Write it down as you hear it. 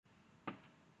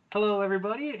Hello,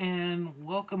 everybody, and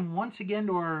welcome once again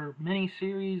to our mini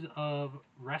series of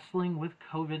Wrestling with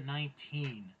COVID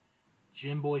 19.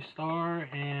 Jim Boy Star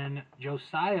and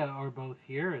Josiah are both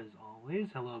here as always.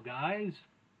 Hello, guys.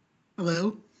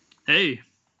 Hello. Hey,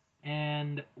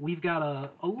 And we've got a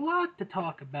lot to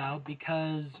talk about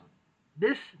because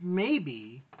this may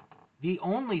be the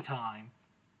only time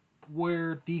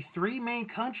where the three main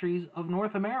countries of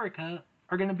North America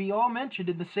are going to be all mentioned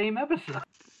in the same episode.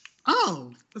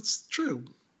 Oh, that's true.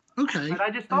 Okay. But I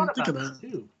just I thought didn't think about of that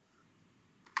that. too.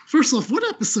 First off, what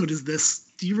episode is this?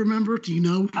 Do you remember? Do you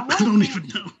know? I I want to don't say even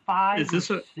it's know. five is or this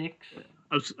a? six.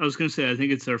 I was gonna say I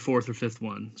think it's our fourth or fifth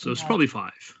one, so it's Yeah, probably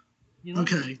five.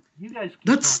 Okay. you guys keep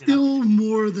That's talking. still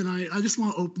more than I just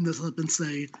want to open this up and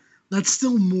say that's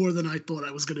still more than I thought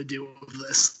I was going to do of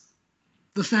this.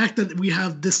 The fact that we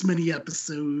have this many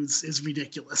episodes is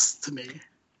ridiculous to me.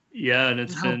 Yeah, and And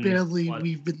it's how been badly what?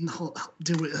 we've been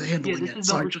Yeah, handling this it. is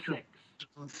Sorry,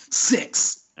 number six.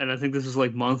 six. And I think this is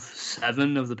like month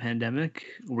 7 of the pandemic.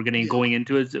 We're getting Yeah. going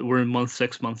into it. We're in month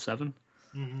 6, month 7.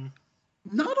 Mm-hmm.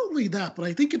 Not only that, but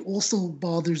I think it also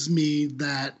bothers me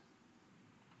that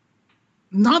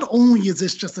not only is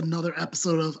this just another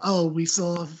episode of we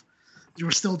saw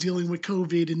you're still dealing with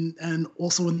COVID and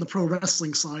also in the pro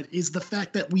wrestling side is the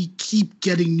fact that we keep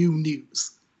getting new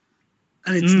news.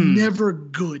 And it's never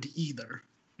good either.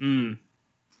 Mm.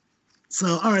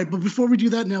 So, all right, but before we do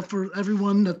that, now for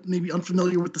everyone that may be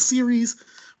unfamiliar with the series,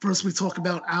 first we talk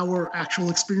about our actual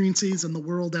experiences in the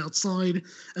world outside,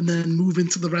 and then move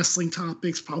into the wrestling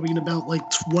topics, probably in about like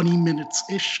 20 minutes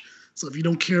ish. So if you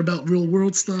don't care about real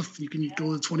world stuff, you can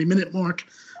go to the 20-minute mark.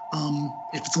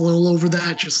 If it's a little over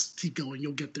that, just keep going.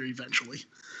 You'll get there eventually.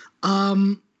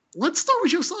 Let's start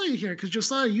with Josiah here, because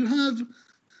Josiah, you have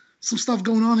some stuff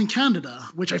going on in Canada,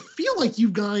 which I feel like you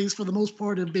guys, for the most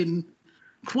part, have been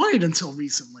quiet until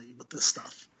recently with this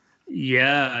stuff.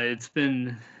 Yeah, it's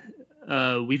been.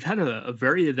 We've had a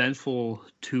very eventful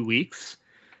 2 weeks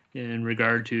in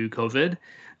regard to COVID.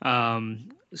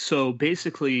 So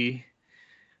basically,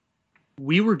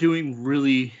 we were doing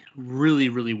really, really,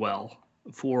 really well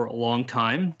for a long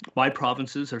time. My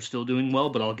provinces are still doing well,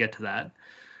 but I'll get to that.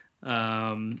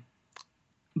 Um,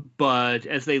 but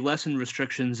as they lessen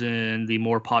restrictions in the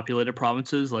more populated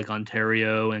provinces like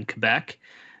Ontario and Quebec,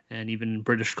 and even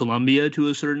British Columbia to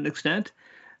a certain extent,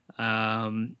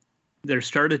 um, they're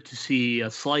started to see a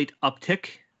slight uptick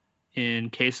in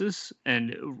cases.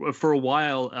 And for a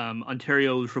while,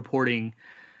 Ontario was reporting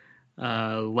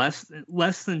less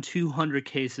than 200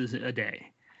 cases a day,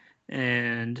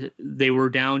 and they were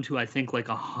down to I think like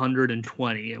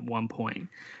 120 at one point,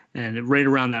 and right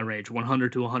around that range,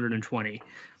 100 to 120,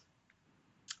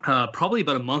 probably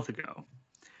about a month ago.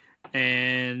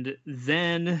 And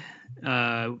then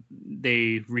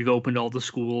they reopened all the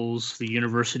schools, the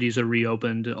universities are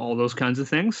reopened, all those kinds of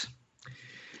things.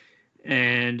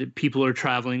 And people are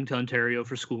traveling to Ontario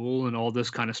for school and all this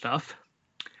kind of stuff.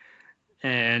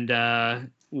 And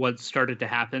what started to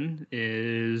happen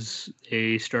is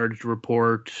they started to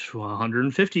report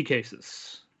 150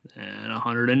 cases and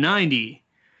 190.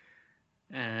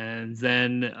 And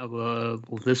then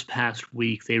this past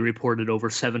week, they reported over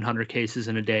 700 cases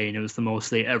in a day, and it was the most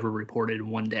they ever reported in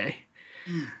one day.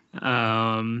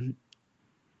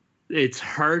 It's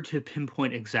hard to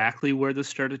pinpoint exactly where this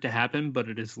started to happen, but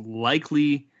it is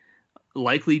likely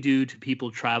due to people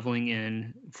traveling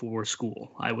in for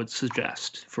school, I would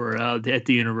suggest, for at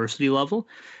the university level,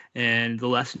 and the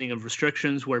lessening of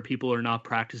restrictions where people are not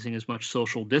practicing as much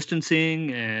social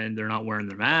distancing and they're not wearing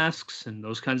their masks and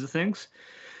those kinds of things.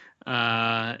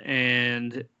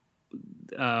 And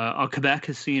Quebec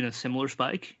has seen a similar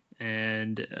spike,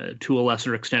 and to a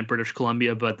lesser extent British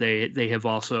Columbia, but they have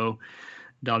also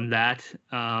done that.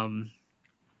 And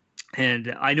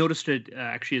I noticed it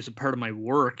actually as a part of my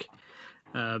work,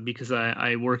 because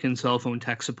I work in cell phone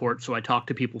tech support, so I talk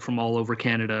to people from all over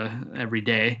Canada every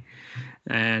day.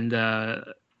 And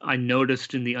I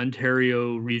noticed in the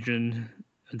Ontario region,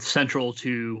 central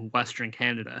to Western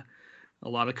Canada, a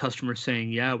lot of customers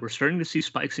saying, yeah, we're starting to see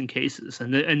spikes in cases.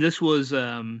 And this was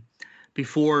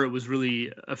before it was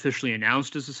really officially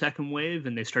announced as a second wave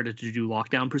and they started to do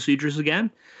lockdown procedures again.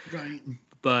 Right.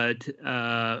 But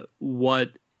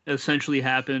what essentially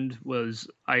happened was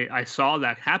I saw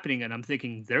that happening and I'm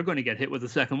thinking they're going to get hit with a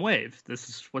second wave. This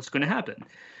is what's going to happen.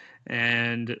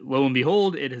 And lo and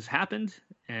behold, it has happened.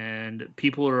 And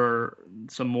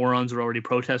some morons are already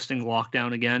protesting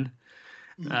lockdown again.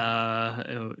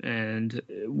 And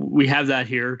we have that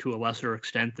here to a lesser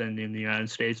extent than in the United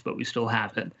States, but we still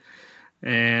have it.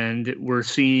 And we're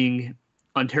seeing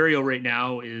Ontario right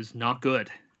now is not good.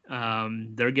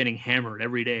 they're getting hammered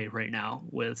every day right now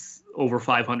with over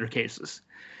 500 cases.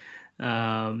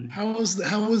 How was I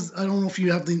don't know if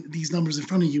you have these numbers in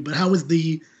front of you, but how was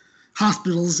the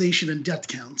hospitalization and death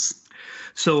counts?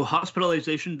 So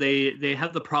hospitalization, they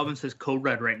have the province as code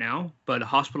red right now, but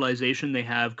hospitalization they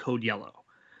have code yellow.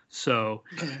 So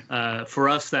for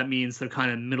us, that means they're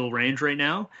kind of middle range right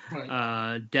now.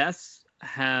 Right. Deaths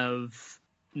have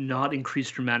not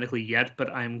increased dramatically yet, but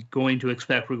I'm going to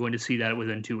expect we're going to see that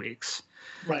within 2 weeks.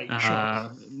 Right.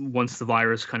 Sure. Once the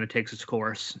virus kind of takes its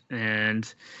course.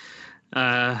 And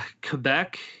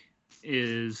Quebec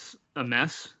is a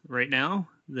mess right now.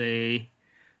 They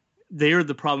are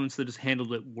the province that has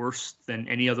handled it worse than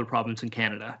any other province in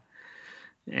Canada.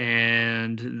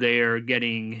 And they are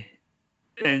getting,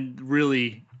 and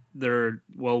really,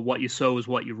 what you sow is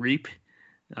what you reap.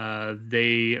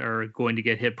 They are going to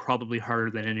get hit probably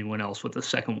harder than anyone else with the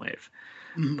second wave.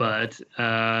 Mm-hmm. But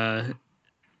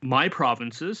my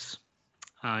provinces,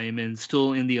 I am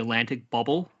still in the Atlantic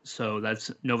bubble. So that's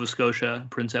Nova Scotia,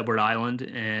 Prince Edward Island,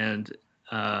 and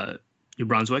New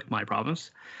Brunswick, my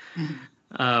province.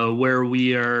 Mm-hmm. Where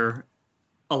we are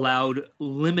allowed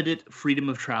limited freedom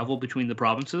of travel between the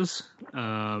provinces.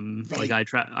 Like I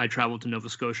traveled to Nova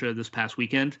Scotia this past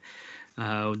weekend.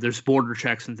 There's border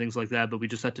checks and things like that, but we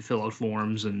just have to fill out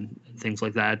forms and things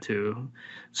like that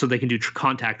so they can do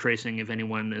contact tracing if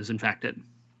anyone is infected.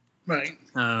 Right.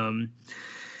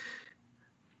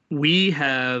 We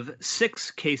have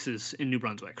 6 cases in New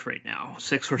Brunswick right now,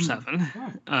 6 or 7,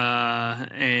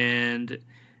 and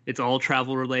it's all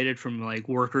travel related from like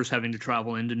workers having to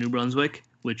travel into New Brunswick,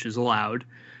 which is allowed,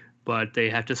 but they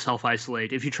have to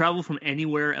self-isolate. If you travel from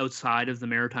anywhere outside of the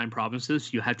maritime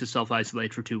provinces, you have to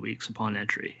self-isolate for 2 weeks upon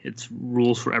entry. It's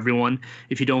rules for everyone.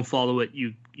 If you don't follow it,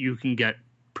 you can get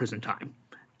prison time.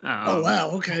 Oh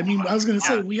wow! Okay, I mean, I was going to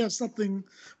say we have something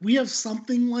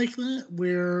like that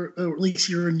where, or at least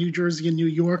here in New Jersey and New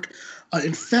York.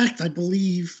 In fact, I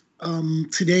believe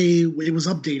today it was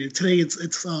updated. Today it's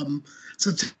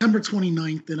September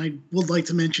 29th, and I would like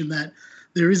to mention that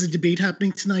there is a debate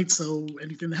happening tonight. So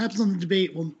anything that happens on the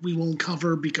debate, we won't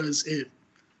cover because it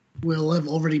will have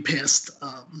already passed.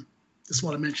 Just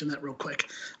want to mention that real quick.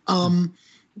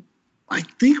 I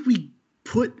think we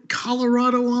put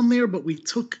Colorado on there, but we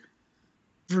took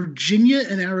Virginia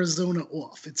and Arizona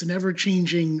off. It's an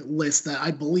ever-changing list that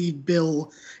I believe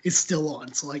Bill is still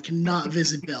on, so I cannot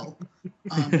visit Bill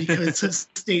because his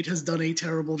state has done a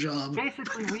terrible job.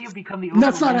 Basically, we have become the.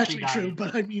 That's not actually true,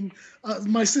 but I mean,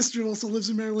 my sister also lives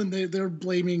in Maryland. They're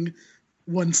blaming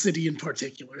one city in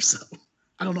particular, so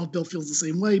I don't know if Bill feels the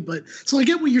same way. But so I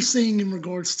get what you're saying in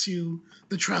regards to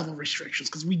the travel restrictions,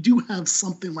 because we do have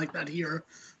something like that here.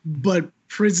 But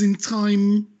prison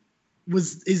time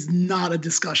is not a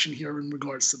discussion here in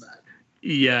regards to that.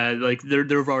 Yeah, like there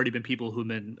have already been people who've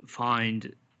been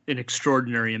fined an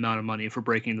extraordinary amount of money for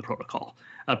breaking the protocol.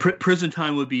 Prison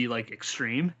time would be like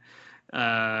extreme,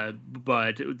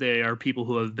 but there are people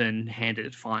who have been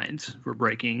handed fines for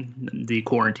breaking the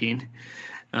quarantine.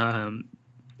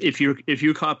 If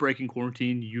you're caught breaking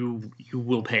quarantine, you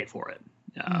will pay for it.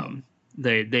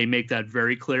 They make that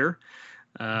very clear.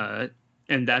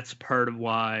 And that's part of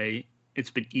why it's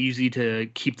been easy to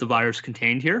keep the virus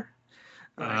contained here.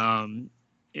 Right.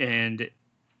 And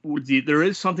there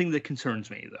is something that concerns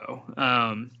me, though.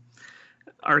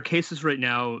 Our cases right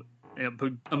now,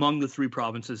 among the 3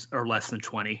 provinces, are less than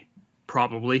 20,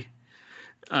 probably.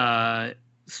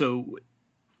 So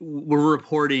we're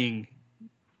reporting,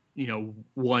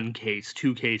 1 case,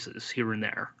 2 cases here and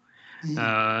there.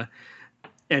 Mm-hmm.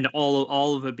 And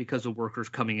all of it because of workers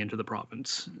coming into the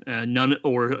province, none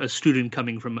or a student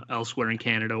coming from elsewhere in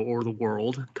Canada or the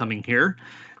world coming here.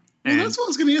 Well, that's what I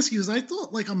was going to ask you. Is I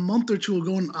thought like a month or 2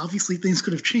 ago, and obviously things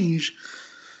could have changed.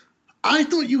 I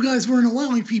thought you guys weren't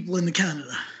allowing people into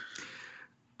Canada.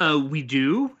 We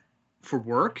do for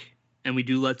work, and we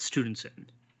do let students in.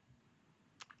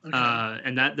 Okay.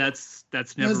 And that's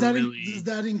never really. Does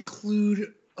that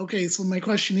include? Okay, so my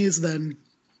question is then.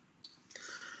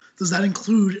 Does that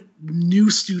include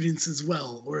new students as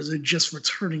well, or is it just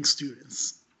returning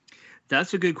students?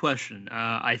 That's a good question.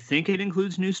 I think it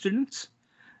includes new students,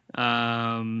 but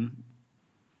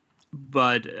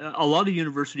a lot of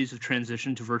universities have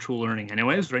transitioned to virtual learning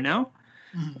anyways right now,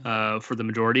 for the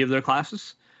majority of their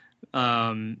classes.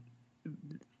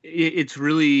 It's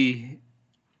really,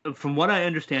 from what I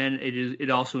understand,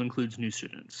 it also includes new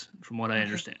students, from what I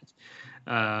understand.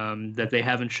 That they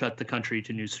haven't shut the country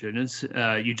to new students.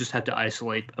 You just have to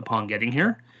isolate upon getting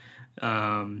here.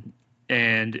 And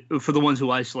for the ones who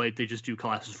isolate, they just do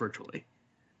classes virtually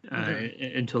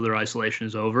until their isolation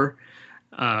is over.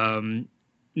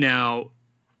 Now,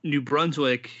 New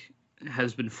Brunswick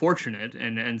has been fortunate,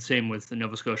 and same with the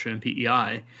Nova Scotia and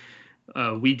PEI.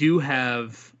 We do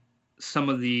have some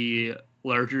of the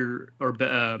larger or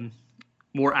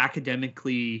more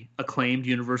academically acclaimed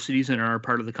universities in our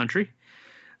part of the country.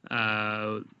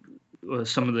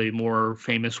 Some of the more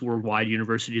famous worldwide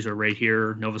universities are right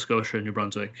here, Nova Scotia, New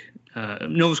Brunswick,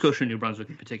 Nova Scotia and New Brunswick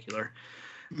in particular.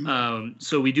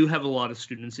 So we do have a lot of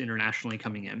students internationally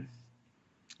coming in.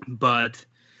 But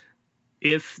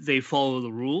if they follow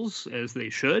the rules as they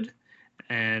should,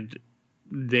 and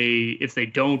if they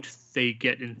don't, they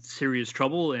get in serious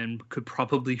trouble and could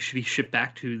probably be shipped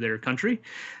back to their country.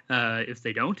 If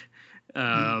they don't,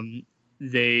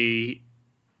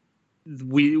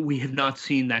 we have not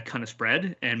seen that kind of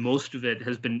spread, and most of it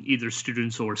has been either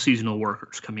students or seasonal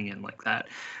workers coming in like that.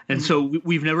 And so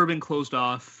we've never been closed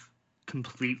off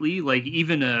completely. Like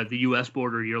even the U.S.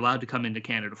 border, you're allowed to come into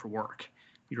Canada for work.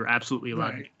 You're absolutely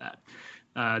allowed to do that.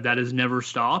 That has never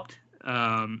stopped.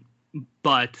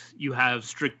 But you have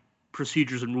strict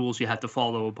procedures and rules you have to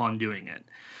follow upon doing it.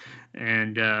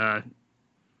 And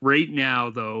right now,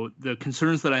 though, the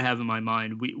concerns that I have in my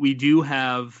mind, we do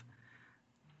have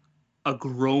a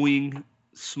growing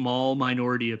small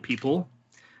minority of people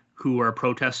who are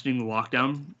protesting the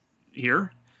lockdown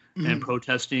here and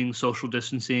protesting social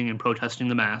distancing and protesting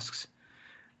the masks.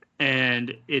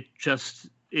 And it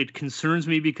concerns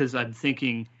me because I'm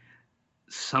thinking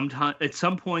at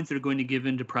some point they're going to give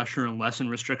in to pressure and lessen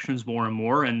restrictions more and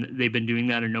more. And they've been doing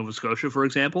that in Nova Scotia, for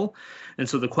example. And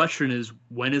so the question is,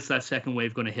 when is that second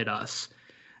wave going to hit us?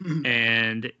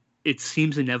 And it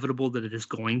seems inevitable that it is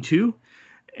going to.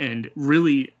 And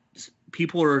really,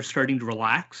 people are starting to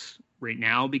relax right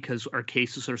now because our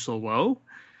cases are so low.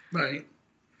 Right.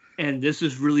 And this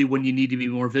is really when you need to be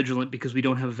more vigilant because we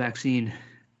don't have a vaccine.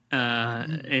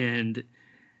 And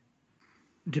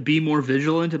to be more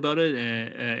vigilant about it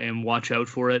and watch out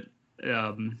for it.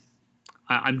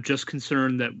 I'm just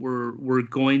concerned that we're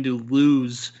going to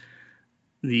lose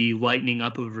the lightening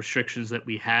up of restrictions that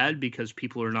we had because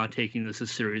people are not taking this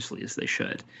as seriously as they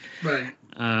should. Right.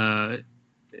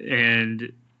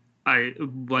 And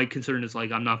my concern is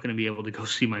like I'm not going to be able to go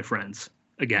see my friends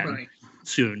again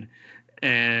soon.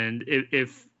 And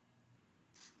if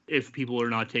people are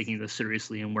not taking this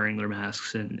seriously and wearing their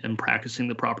masks and practicing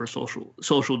the proper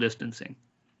social distancing.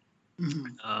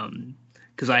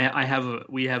 Because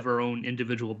we have our own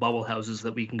individual bubble houses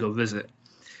that we can go visit.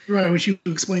 Right, which you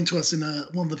explained to us in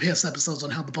one of the past episodes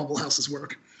on how the bubble houses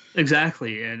work.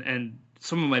 Exactly, and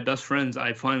some of my best friends,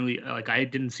 I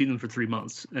didn't see them for 3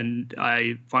 months, and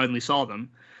I finally saw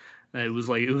them. It was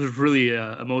really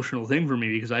an emotional thing for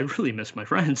me because I really miss my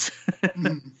friends.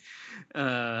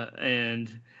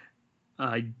 And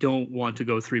I don't want to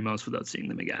go 3 months without seeing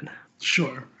them again.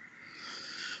 Sure.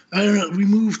 I don't know. We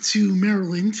moved to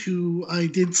Maryland, who I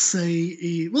did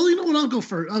say, well, you know what? I'll go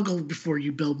first. I'll go before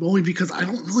you, Bill, only because I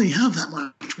don't really have that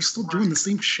much. We're still doing the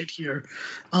same shit here.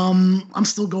 I'm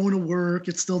still going to work.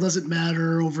 It still doesn't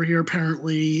matter over here,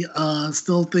 apparently.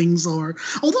 Still things are,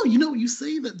 although, you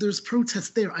say that there's protests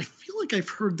there. I feel like I've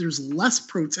heard there's less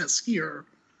protests here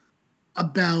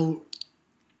about,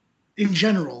 in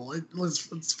general,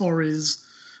 as far as,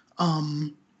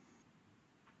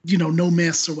 no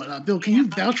masks or whatnot. Bill, can you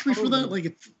vouch for me for that?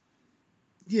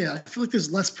 I feel like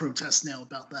there's less protests now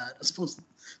about that as opposed to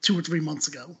 2 or 3 months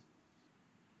ago.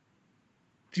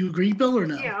 Do you agree, Bill, or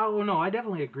no? Yeah, no, I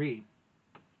definitely agree.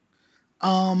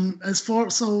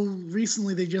 So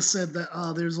recently they just said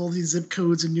that there's all these zip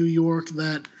codes in New York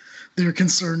that they're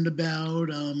concerned about.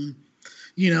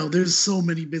 There's so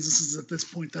many businesses at this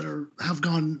point that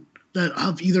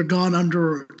have either gone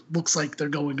under or looks like they're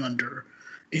going under.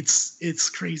 It's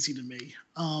crazy to me.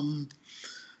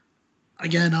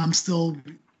 Again, I'm still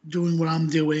doing what I'm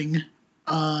doing,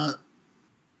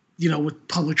 with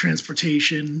public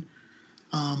transportation.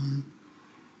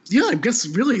 I guess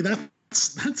really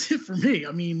that's it for me.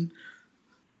 I mean,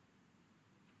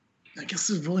 I guess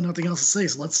there's really nothing else to say.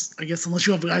 So unless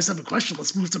you guys have a question,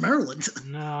 let's move to Maryland.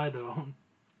 No, I don't.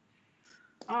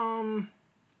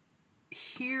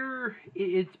 Here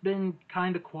it's been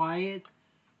kind of quiet.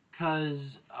 Because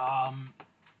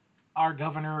our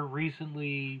governor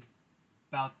recently,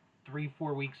 about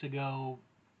 3-4 weeks ago,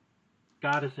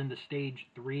 got us into stage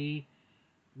 3,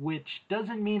 which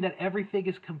doesn't mean that everything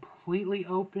is completely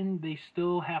open. They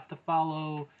still have to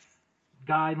follow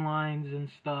guidelines and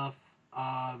stuff.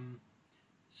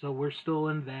 So we're still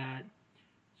in that.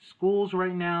 Schools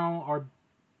right now are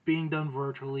being done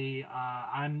virtually.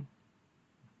 I'm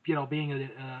being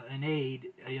an aide,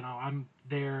 I'm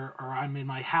there, or I'm in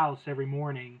my house every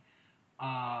morning,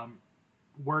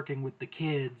 working with the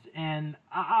kids, and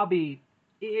I'll be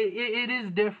it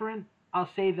is different. I'll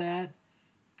say that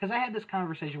because I had this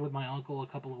conversation with my uncle a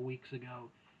couple of weeks ago.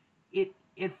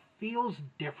 It feels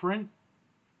different,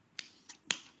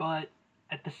 but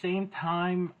at the same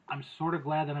time, I'm sort of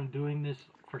glad that I'm doing this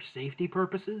for safety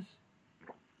purposes.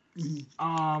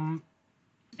 Mhm.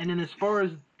 And then as far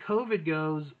as COVID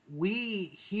goes,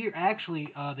 we here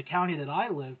actually the county that I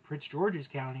live, Prince George's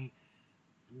County,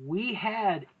 we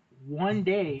had one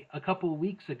day a couple of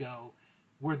weeks ago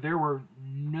where there were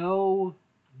no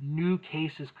new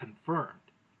cases confirmed.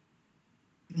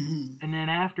 Mhm. And then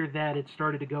after that, it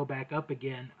started to go back up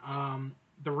again.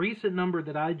 The recent number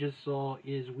that I just saw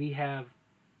is we have,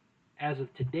 as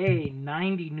of today,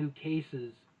 90 new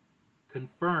cases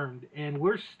confirmed, and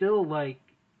we're still like,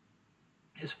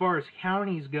 as far as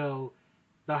counties go,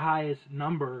 the highest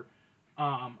number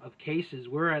of cases.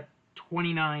 We're at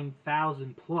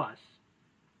 29,000 plus,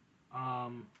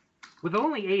 um, with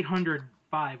only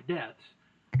 805 deaths.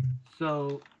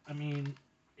 So, I mean,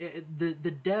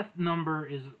 the death number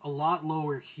is a lot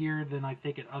lower here than I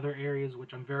think in other areas,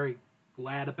 which I'm very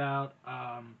glad about.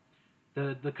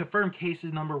 The confirmed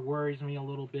cases number worries me a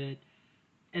little bit.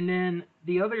 And then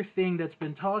the other thing that's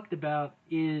been talked about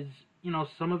is,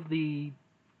 some of the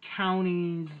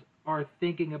counties are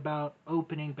thinking about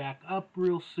opening back up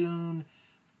real soon.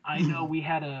 I know Mhm. we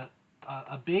had a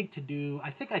big to do. I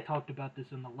think I talked about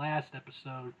this in the last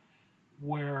episode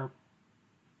where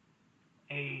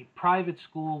a private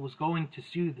school was going to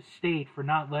sue the state for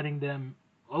not letting them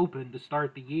open to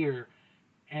start the year,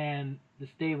 and the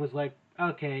state was like,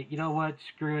 "Okay, you know what?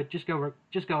 Screw it. Just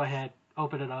go ahead,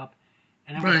 open it up."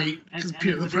 And then within Right, because and then the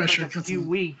within like pressure a cuts few in.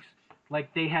 weeks,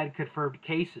 like they had confirmed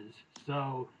cases.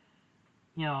 So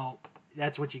you know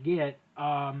that's what you get.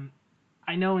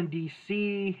 I know in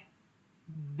DC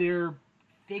they're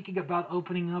thinking about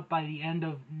opening up by the end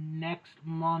of next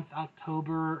month,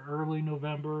 October, early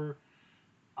November.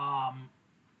 Um,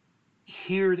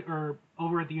 Here or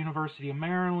over at the University of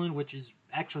Maryland, which is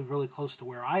actually really close to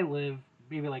where I live,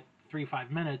 maybe like 3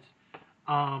 5 minutes.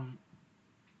 Um,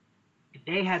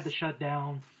 they had to shut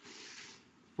down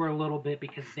for a little bit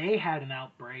because they had an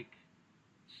outbreak.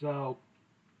 So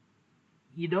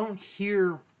you don't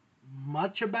hear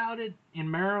much about it in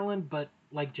Maryland, but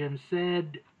like Jim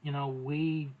said,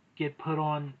 we get put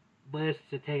on lists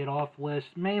to take it off lists,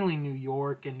 mainly New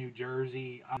York and New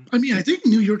Jersey. I mean, I think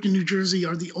New York and New Jersey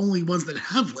are the only ones that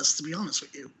have lists, to be honest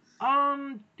with you.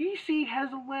 DC has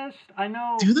a list. I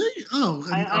know. Do they? Oh,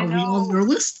 and I are we on know their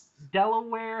list?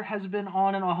 Delaware has been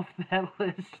on and off that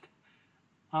list.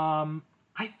 Um,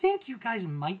 I think you guys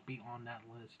might be on that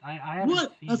list. I haven't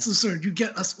What? seen That's it. absurd. You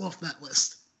get us off that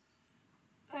list.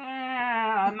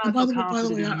 I'm And not so by the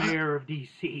confident way, in the mayor of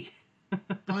DC.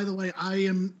 by the way,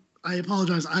 I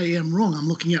apologize. I am wrong. I'm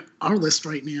looking at our list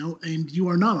right now, and you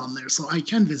are not on there, so I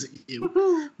can visit you.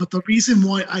 Woohoo! But the reason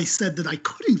why I said that I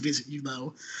couldn't visit you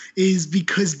though is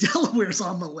because Delaware's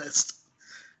on the list.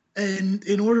 And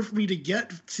in order for me to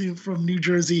get to from New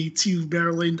Jersey to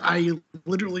Maryland, I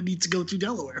literally need to go to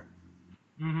Delaware.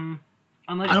 Mm-hmm.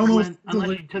 I Unless don't you know if went, unless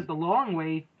you took the long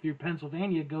way through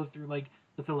Pennsylvania, go through like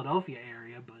the Philadelphia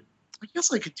area, but I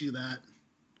guess I could do that.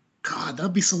 God,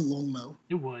 that'd be so long though.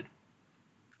 it would.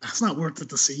 That's not worth it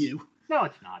to see you. No,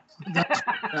 it's not.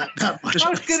 That much. I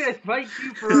was gonna invite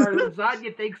you for our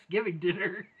lasagna Thanksgiving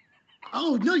dinner.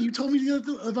 Oh no, you told me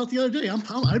about the other day.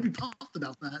 I'd be pumped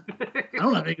about that. I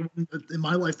don't have anyone in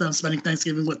my life that I'm spending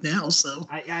Thanksgiving with now, so.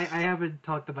 I haven't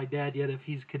talked to my dad yet if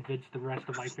he's convinced the rest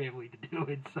of my family to do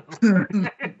it. So.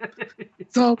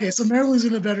 So okay, so Maryland's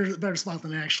in a better spot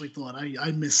than I actually thought. I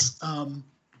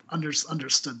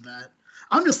understood that.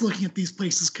 I'm just looking at these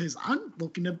places because I'm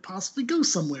looking to possibly go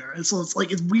somewhere, and so it's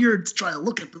like it's weird to try to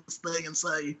look at this thing and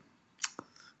say,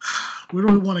 where do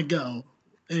I want to go,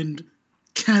 and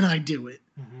can I do it?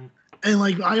 Mm-hmm. And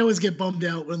like I always get bummed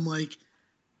out when like,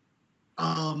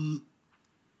 um,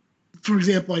 for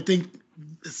example, I think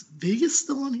is Vegas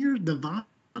still on here? Nevada?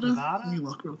 Nevada? Let me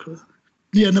look real quick.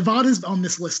 Yeah, Nevada's on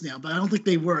this list now, but I don't think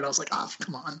they were. And I was like, oh,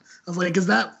 come on. I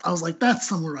was like, that's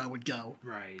somewhere I would go.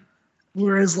 Right.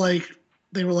 Whereas like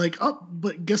they were like, oh,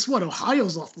 but guess what?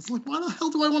 Ohio's off. It's like, why the hell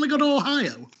do I want to go to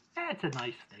Ohio? It's a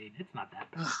nice state. It's not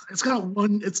that bad. It's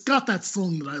got that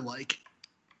song that I like.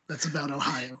 That's about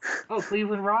Ohio. Oh,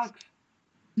 Cleveland Rocks?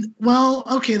 Well,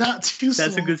 okay, that's two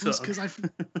songs. That's a good song. Because I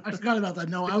forgot about that.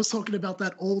 No, I was talking about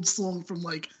that old song from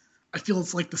like, I feel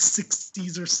it's like the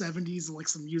 60s or 70s, like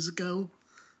some years ago.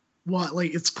 What,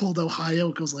 like it's called Ohio.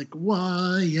 It goes like,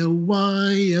 why, oh,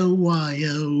 why, oh, why,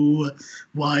 oh,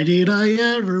 why did I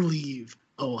ever leave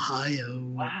Ohio?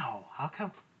 Wow. How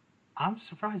come? I'm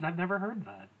surprised. I've never heard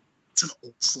that. It's an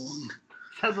old song.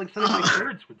 Sounds like something my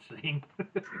parents would sing.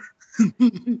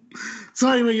 So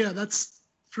anyway, yeah, that's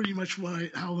pretty much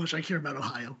how much I care about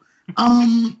Ohio.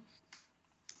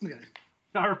 Okay.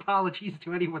 Our apologies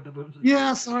to anyone that lives in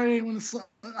Yeah, sorry.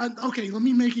 Okay, let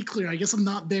me make it clear. I guess I'm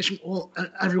not bashing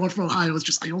everyone from Ohio. It's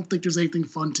just I don't think there's anything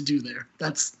fun to do there.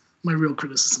 That's my real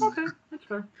criticism. Okay, that's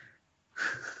fair.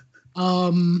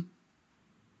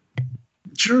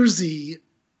 Jersey,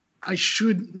 I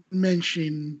should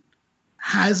mention,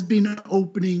 has been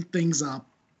opening things up,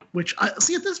 which I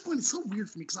see at this point it's so weird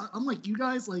for me because I'm like you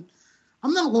guys, like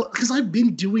I'm not, because I've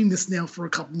been doing this now for a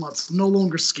couple months. I'm no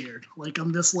longer scared. Like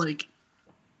I'm just like,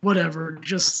 whatever,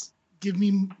 just give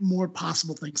me more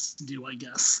possible things to do, I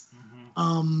guess.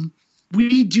 Mm-hmm.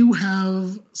 We do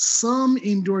have some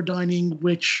indoor dining,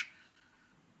 which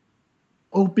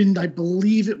opened, I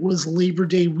believe it was Labor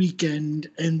Day weekend,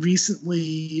 and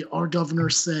recently our governor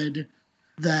said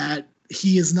that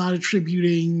he is not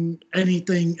attributing any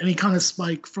kind of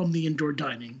spike from the indoor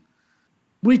dining,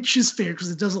 which is fair because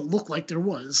it doesn't look like there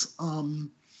was.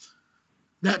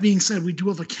 That being said, we do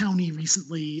have a county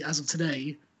recently, as of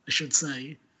today, I should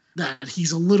say, that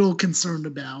he's a little concerned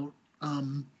about.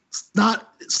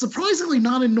 Not surprisingly,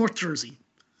 not in North Jersey.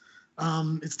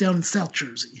 It's down in South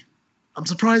Jersey. I'm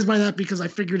surprised by that because I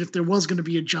figured if there was going to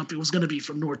be a jump, it was going to be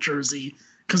from North Jersey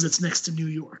because it's next to New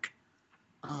York.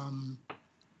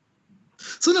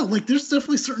 So no, like there's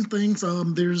definitely certain things.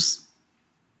 There's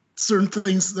certain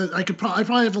things that I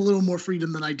probably have a little more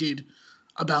freedom than I did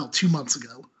about 2 months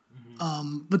ago.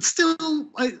 But still,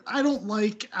 I don't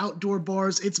like outdoor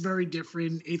bars. It's very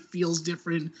different. It feels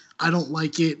different. I don't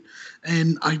like it.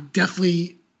 And I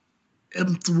definitely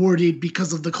am thwarted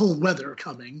because of the cold weather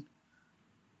coming.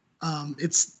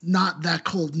 It's not that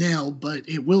cold now, but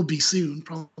it will be soon,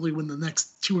 probably within the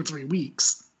next 2 or 3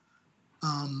 weeks.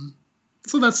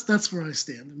 So that's where I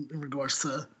stand in regards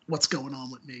to what's going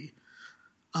on with me.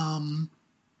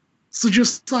 So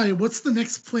Josiah, what's the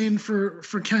next plan for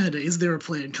Canada? Is there a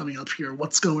plan coming up here?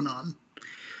 What's going on?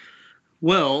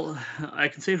 Well, I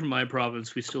can say from my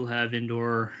province, we still have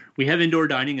indoor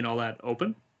dining and all that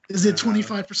open. Is it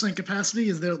 25% capacity?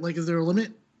 Is there a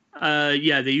limit?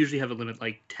 Yeah, they usually have a limit,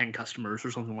 like 10 customers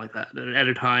or something like that at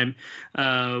a time.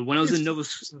 When I was in Nova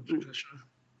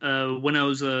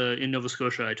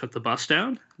Scotia, I took the bus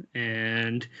down,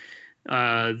 and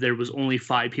there was only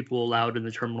 5 people allowed in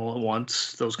the terminal at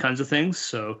once, those kinds of things.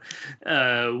 So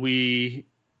the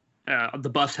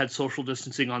bus had social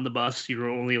distancing on the bus. You were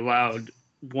only allowed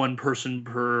 1 person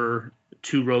per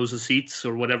 2 rows of seats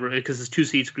or whatever, because it's 2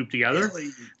 seats grouped together.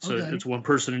 Really? So okay. It's 1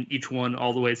 person in each one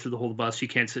all the way through the whole bus. You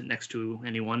can't sit next to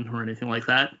anyone or anything like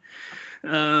that.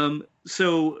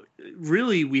 So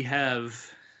really we have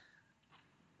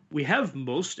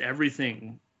most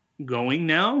everything going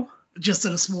now. Just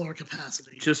at a smaller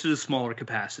capacity.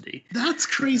 That's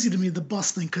crazy to me, the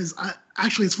bus thing, because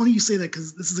actually it's funny you say that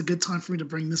because this is a good time for me to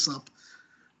bring this up.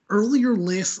 Earlier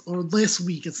last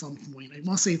week at some point, I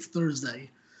want to say it's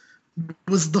Thursday,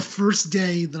 was the first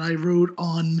day that I rode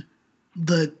on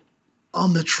the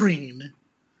train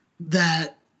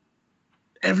that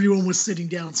everyone was sitting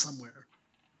down somewhere.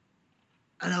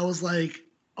 And I was like,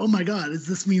 oh my God, does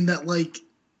this mean that like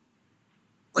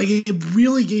it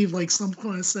really gave like some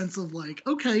kind of sense of like,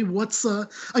 okay, what's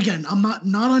again, I'm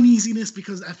not uneasiness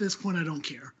because at this point I don't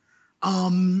care.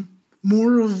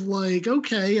 More of like,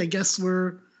 okay, I guess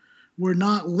we're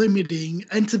not limiting.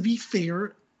 And to be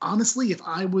fair, honestly,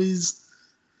 there's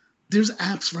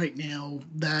apps right now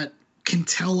that can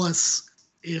tell us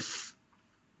if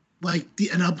like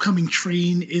an upcoming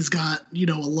train is got,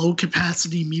 a low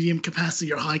capacity, medium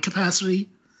capacity, or high capacity.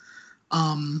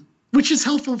 Which is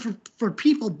helpful for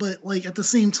people, but like at the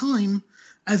same time,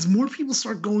 as more people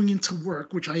start going into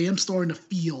work, which I am starting to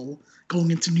feel going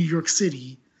into New York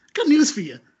City, I got news for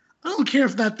you. I don't care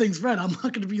if that thing's red. I'm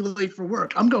not going to be late for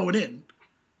work. I'm going in.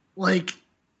 Like,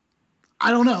 I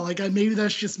don't know. Like, maybe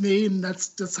that's just me, and that's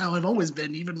just how I've always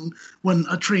been, even when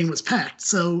a train was packed.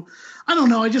 So, I don't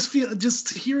know. I just feel, just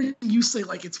hearing you say,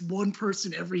 like, it's 1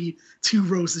 person every 2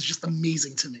 rows is just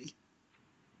amazing to me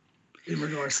in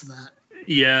regards to that.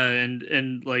 Yeah,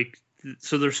 and like,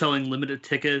 so they're selling limited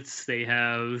tickets. They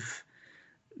do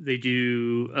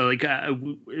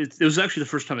it was actually the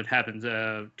first time it happened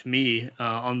to me.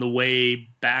 On the way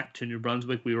back to New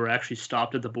Brunswick, we were actually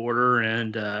stopped at the border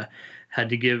and had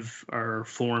to give our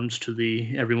forms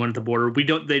to everyone at the border.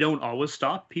 They don't always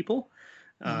stop people,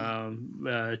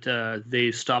 but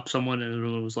they stopped someone, and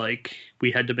it was like we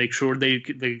had to make sure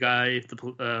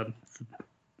the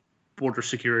border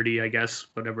security, I guess,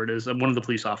 whatever it is, one of the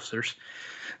police officers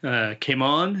came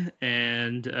on,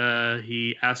 and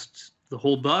he asked the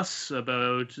whole bus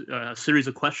about a series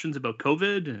of questions about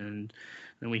COVID, and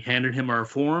then we handed him our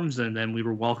forms, and then we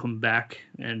were welcomed back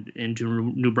and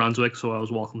into New Brunswick. So I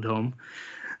was welcomed home.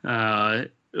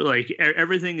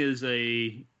 Everything is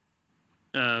a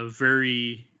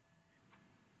very,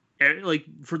 like,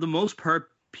 for the most part,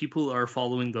 people are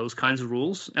following those kinds of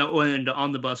rules. And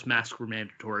on the bus, masks were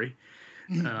mandatory.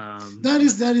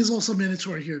 That is also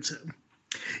mandatory here too.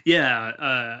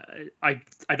 Yeah, I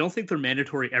don't think they're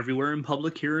mandatory everywhere in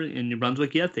public here in New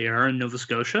Brunswick yet. They are in Nova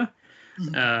Scotia.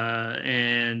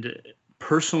 And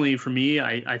personally, for me,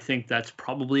 I think that's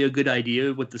probably a good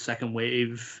idea with the second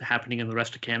wave happening in the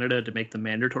rest of Canada to make them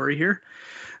mandatory here.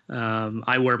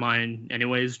 I wear mine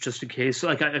anyways, just in case.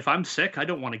 Like, if I'm sick, I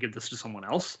don't want to give this to someone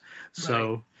else.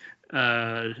 So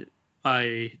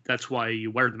that's why you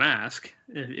wear the mask,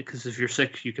 because if you're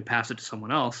sick, you could pass it to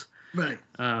someone else. Right.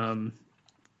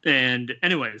 And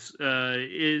anyways,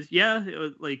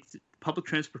 like, public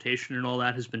transportation and all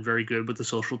that has been very good with the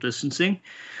social distancing.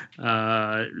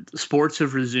 Sports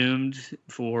have resumed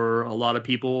for a lot of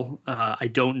people. I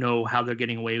don't know how they're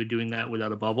getting away with doing that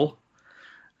without a bubble.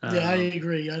 Yeah, I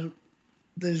agree. I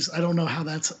don't know how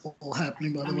that's all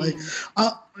happening, by the way.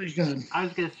 Go ahead. I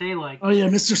was gonna say, like, oh yeah,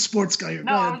 Mr. Sports Guy.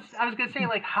 No, I was gonna say,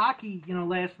 like, hockey. You know,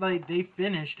 last night they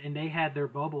finished and they had their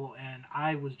bubble, and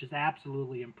I was just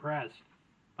absolutely impressed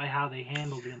by how they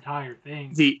handled the entire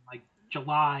thing. Like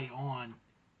July on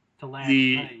to last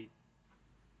night.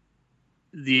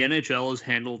 The NHL has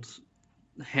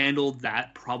handled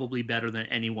that probably better than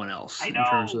anyone else in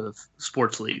terms of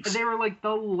sports leagues. They were like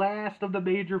the last of the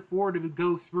major four to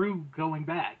go through going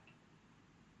back.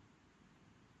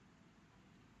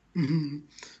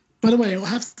 By the way, I'll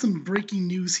have some breaking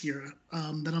news here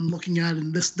that I'm looking at,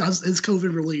 and this is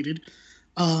COVID related.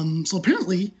 So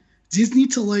apparently, Disney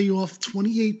to lay off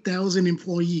 28,000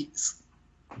 employees.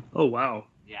 Oh wow!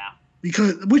 Yeah.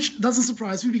 Which doesn't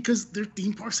surprise me because their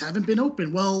theme parks haven't been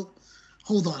open. Well,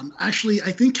 hold on. Actually,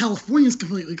 I think California's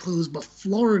completely closed, but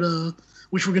Florida,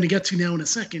 which we're going to get to now in a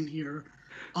second here,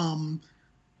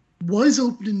 was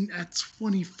open at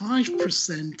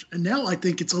 25%, and now I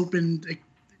think it's open.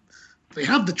 They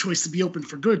have the choice to be open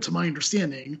for good, to my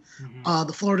understanding.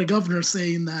 The Florida governor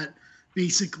saying that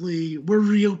basically we're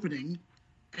reopening,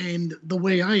 and the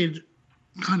way I had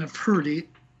kind of heard it,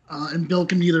 and Bill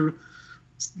can either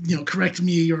correct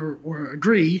me or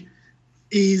agree,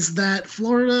 is that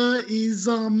Florida is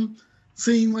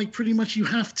saying, like, pretty much you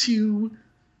have to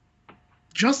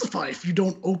justify if you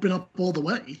don't open up all the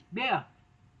way. Yeah.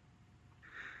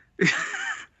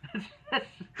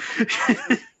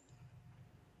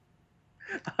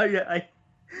 I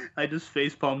just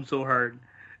facepalmed so hard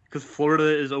because Florida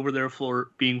is over there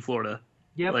being Florida.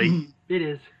 Yep, like, it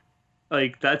is.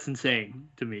 Like, that's insane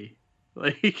to me.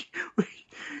 Like,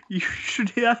 you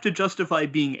should have to justify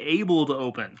being able to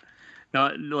open.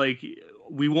 Not like,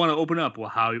 we want to open up.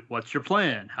 Well, what's your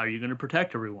plan? How are you going to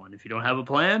protect everyone? If you don't have a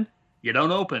plan, you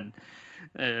don't open.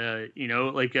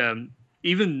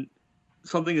 Even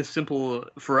something as simple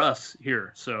for us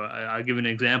here. So I'll give an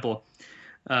example.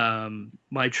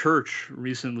 My church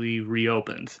recently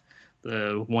reopened,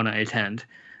 the one I attend,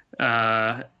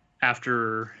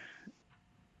 after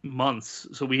months.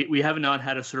 So we have not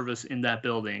had a service in that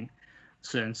building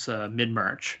since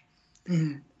mid-March.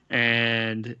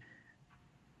 And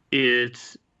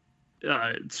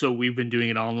so we've been doing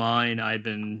it online. I've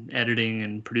been editing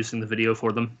and producing the video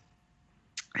for them.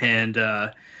 And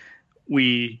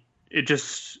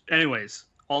anyways,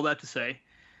 all that to say,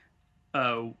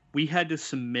 we had to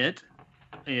submit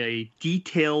a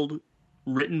detailed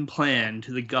written plan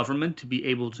to the government to be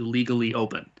able to legally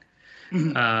open,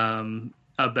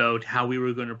 about how we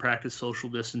were going to practice social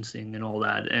distancing and all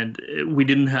that. And we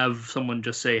didn't have someone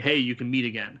just say, hey, you can meet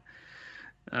again,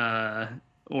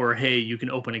 or hey, you can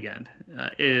open again.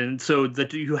 And so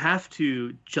that you have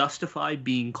to justify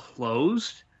being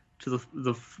closed to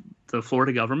the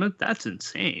Florida government. That's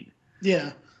insane.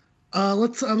 Yeah. I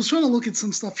was trying to look at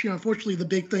some stuff here. Unfortunately, the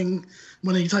big thing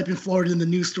when you type in Florida in the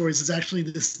news stories is actually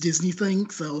this Disney thing,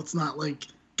 so it's not like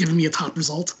giving me a top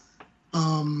result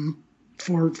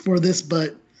for this.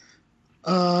 But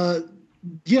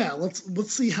yeah,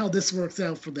 let's see how this works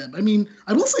out for them. I mean,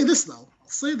 I will say this though. I'll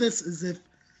say this is if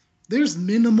there's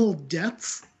minimal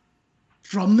deaths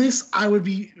from this, I would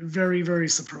be very, very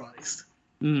surprised.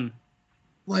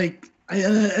 Like,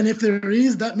 and if there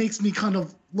is, that makes me kind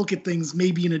of look at things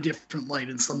maybe in a different light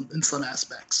in some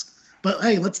aspects. But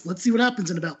hey, let's see what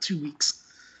happens in about 2 weeks.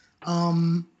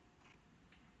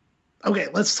 Okay,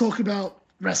 let's talk about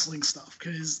wrestling stuff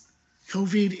because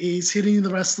COVID is hitting the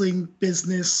wrestling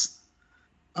business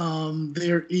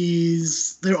There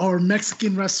are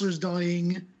Mexican wrestlers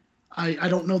dying. I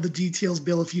don't know the details,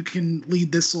 Bill. If you can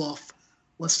lead this off,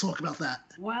 let's talk about that.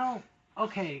 Well,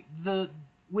 okay, the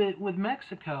with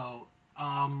Mexico,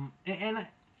 and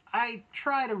I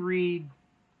try to read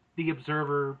the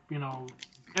Observer,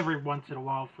 every once in a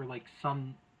while for like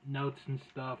some notes and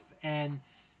stuff, and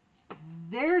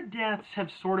their deaths have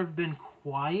sort of been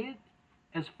quiet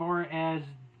as far as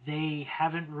they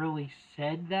haven't really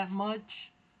said that much.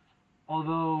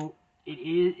 Although it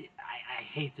is, I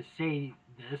hate to say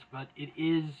this, but it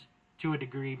is to a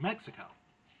degree Mexico.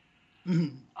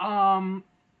 Mhm.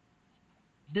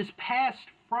 This past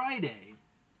Friday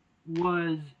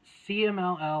was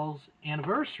CMLL's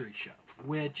anniversary show,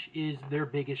 which is their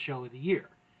biggest show of the year.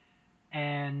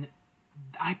 And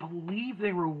I believe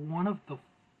they were one of the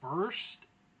first,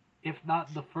 if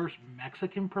not the first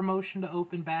Mexican promotion to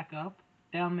open back up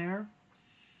down there.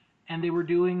 And they were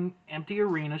doing empty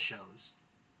arena shows.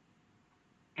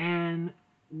 And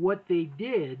what they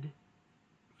did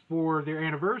for their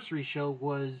anniversary show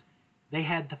was they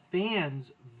had the fans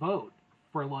vote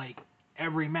for like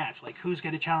every match, like who's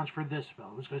going to challenge for this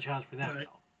belt, who's going to challenge for that Right.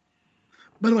 belt.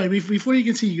 By the way, before you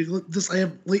continue, I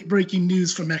have late breaking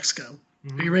news from Mexico.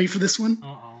 Are you ready for this one?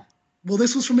 Uh-oh. Well,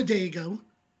 this was from a day ago.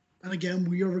 And again,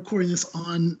 we are recording this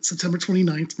on September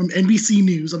 29th from NBC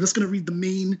News. I'm just going to read the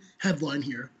main headline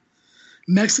here.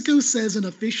 Mexico says an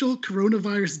official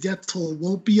coronavirus death toll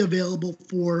won't be available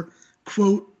for,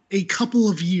 quote, a couple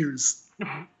of years.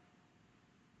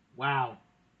 Wow.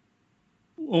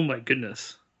 Oh my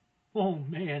goodness. Oh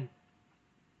man.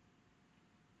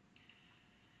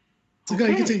 So go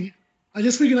ahead, continue. I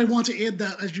just figured I want to add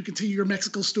that as you continue your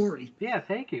Mexico story. Yeah,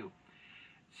 thank you.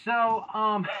 So,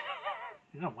 oh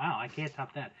wow, I can't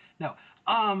top that. No.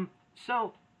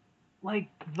 So like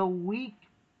the week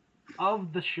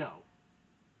of the show,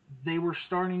 they were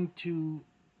starting to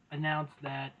announce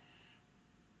that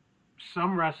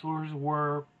some wrestlers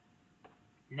were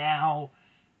now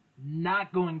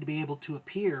not going to be able to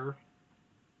appear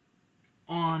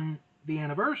on the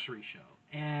anniversary show.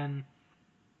 And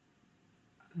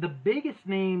the biggest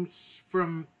name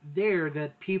from there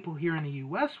that people here in the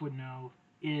U.S. would know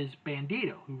is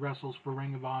Bandito, who wrestles for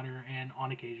Ring of Honor and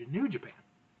on occasion New Japan.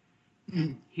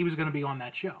 And he was going to be on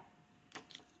that show.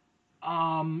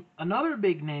 Another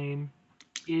big name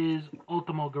is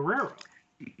Ultimo Guerrero.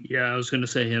 Yeah, I was going to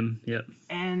say him. Yep.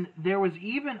 And there was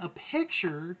even a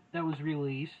picture that was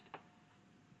released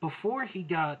before he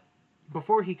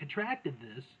contracted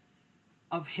this,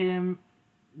 of him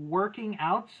working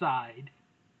outside.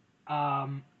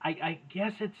 I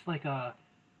guess it's like a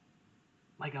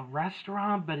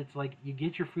restaurant, but it's like you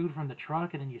get your food from the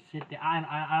truck and then you sit down.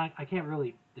 I can't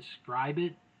really describe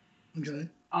it. Okay.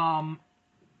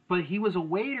 But he was a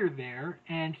waiter there,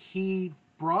 and he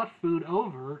brought food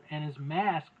over, and his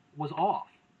mask was off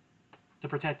to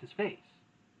protect his face.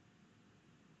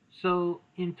 So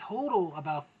in total,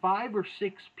 about 5 or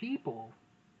 6 people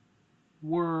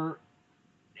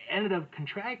ended up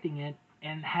contracting it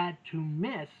and had to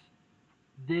miss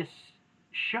this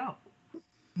show.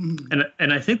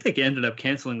 And I think they ended up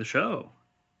canceling the show.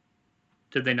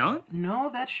 Did they not? No,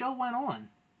 that show went on.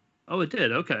 Oh, it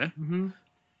did. Okay. Mm-hmm.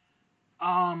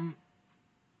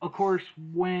 Of course,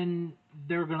 when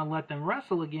they're going to let them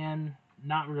wrestle again,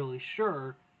 not really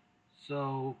sure.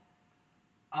 So,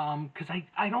 because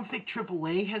I don't think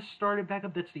AAA has started back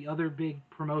up. That's the other big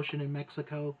promotion in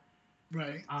Mexico.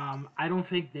 Right. I don't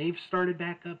think they've started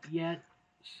back up yet.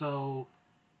 So,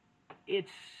 it's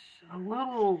a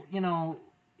little,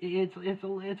 it's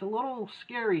a little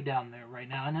scary down there right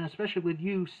now. And then especially with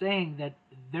you saying that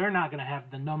they're not going to have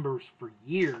the numbers for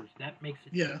years, that makes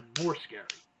it even more scary.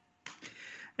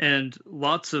 And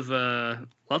lots of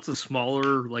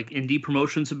smaller like indie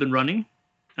promotions have been running,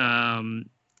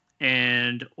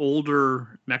 and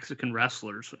older Mexican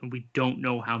wrestlers, and we don't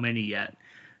know how many yet,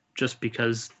 just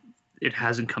because it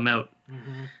hasn't come out,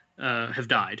 have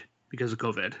died because of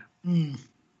COVID.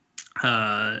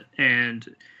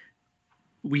 And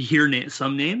we hear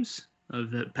some names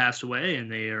that passed away,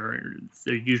 and they're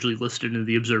usually listed in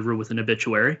the Observer with an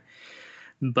obituary.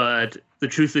 But the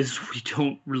truth is, we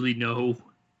don't really know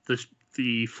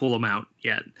the full amount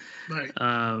yet. Right.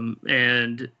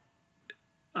 And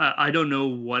I don't know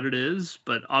what it is,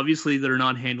 but obviously they're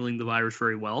not handling the virus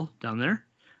very well down there.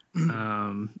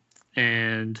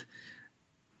 And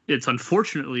it's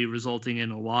unfortunately resulting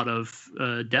in a lot of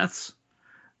deaths.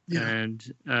 Yeah.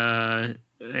 And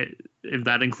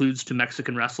that includes to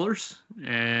Mexican wrestlers.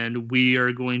 And we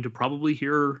are going to probably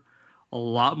hear a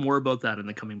lot more about that in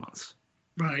the coming months.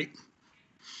 Right.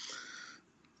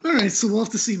 All right, so we'll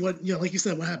have to see what, like you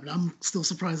said, what happened. I'm still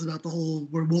surprised about the whole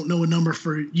we won't know a number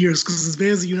for years, because as bad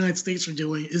as the United States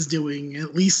is doing,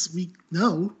 at least we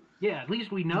know. Yeah, at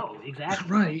least we know exactly.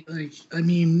 Right. Like, I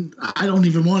mean, I don't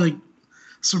even want to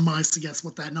surmise to guess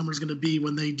what that number is going to be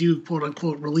when they do quote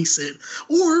unquote release it,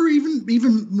 or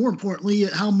even more importantly,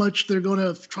 how much they're going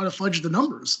to try to fudge the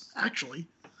numbers actually,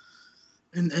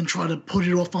 and try to put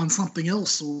it off on something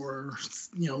else, or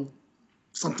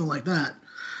something like that.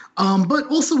 But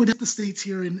also within the states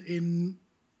here in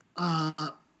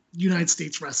United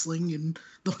States wrestling, in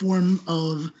the form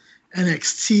of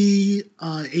NXT,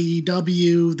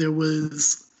 AEW, there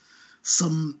was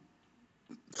some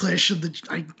Clash of the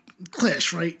Champions.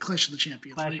 Clash of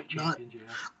Champions, yeah.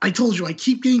 I told you I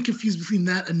keep getting confused between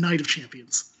that and Night of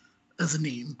Champions as a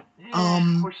name.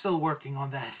 We're still working on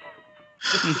that.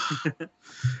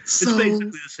 It's basically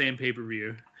the same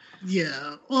pay-per-view.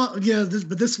 Yeah, well, yeah,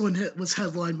 but this one was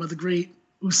headlined by the great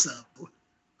Uso,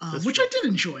 which I did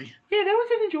enjoy. Yeah, that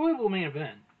was an enjoyable main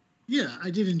event. Yeah, I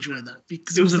did enjoy that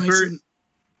because it was a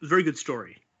very good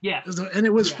story. Yeah, and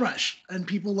it was fresh, and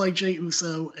people like Jey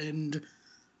Uso, and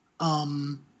I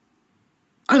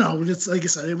don't know. It's like I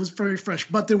said, it was very fresh,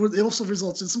 but it also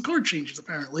results in some card changes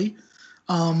apparently.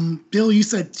 Bill, you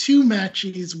said 2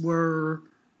 matches were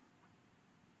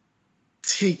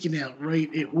taken out, right?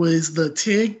 It was the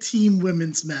tag team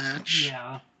women's match.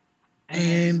 Yeah.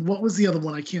 And what was the other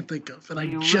one? I can't think of. And I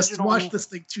just watched this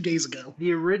thing 2 days ago.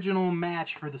 The original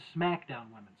match for the SmackDown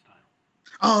Women's title.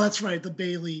 Oh, that's right. The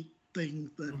Bayley thing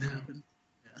that happened.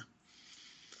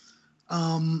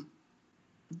 Yeah.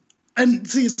 And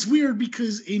see, it's weird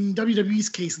because in WWE's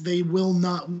case,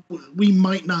 we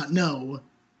might not know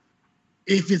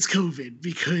if it's COVID,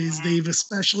 because they've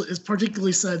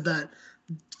particularly said that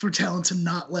for talent to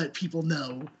not let people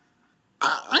know.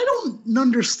 I don't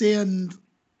understand.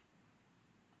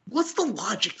 What's the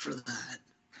logic for that?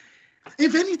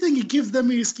 If anything, it gives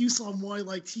them an excuse on why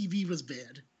TV was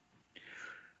bad.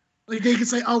 Like they can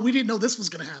say, "Oh, we didn't know this was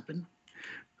going to happen."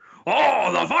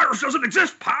 Oh, the virus doesn't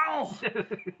exist, pal. I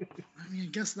mean, I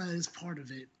guess that is part of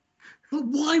it. But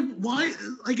why?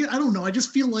 I don't know. I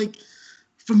just feel like,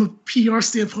 from a PR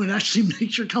standpoint, it actually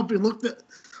makes your company look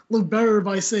better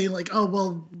by saying "Oh,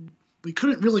 well, we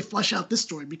couldn't really flesh out this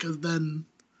story because then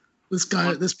this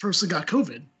person got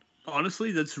COVID."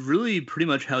 Honestly, that's really pretty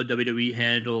much how WWE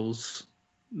handles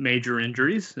major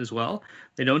injuries as well.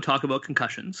 They don't talk about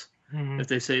concussions. Mm-hmm. If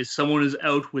they say someone is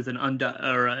out with an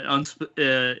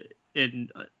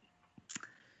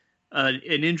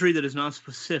injury that is not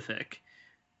specific,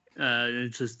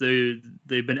 it's just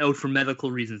they've been out for medical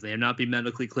reasons. They have not been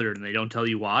medically cleared, and they don't tell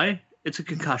you why. It's a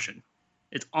concussion.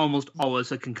 It's almost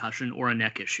always a concussion or a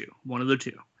neck issue, one of the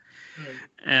two.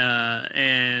 Right.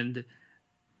 And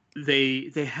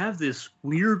they have this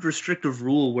weird restrictive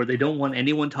rule where they don't want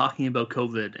anyone talking about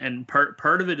COVID, and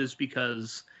part of it is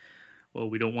because, well,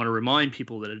 we don't want to remind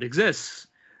people that it exists.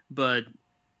 But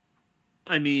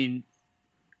I mean,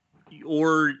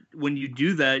 or when you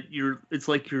do that, it's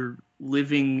like you're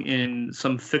living in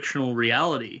some fictional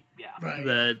reality. Yeah, right.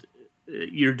 That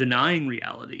you're denying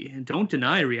reality, and don't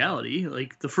deny reality.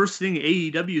 Like the first thing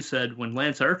AEW said when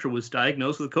Lance Archer was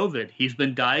diagnosed with COVID, he's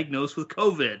been diagnosed with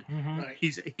COVID. Mm-hmm. Right.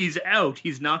 He's out.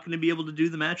 He's not going to be able to do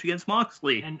the match against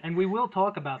Moxley. And we will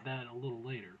talk about that a little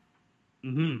later.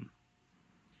 Mm-hmm.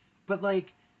 But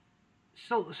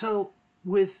so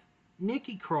with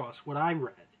Nikki Cross, what I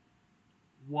read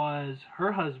was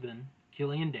her husband,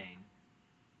 Killian Dane,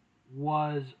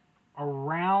 was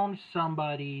around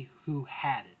somebody who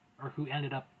had it, or who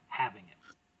ended up having it.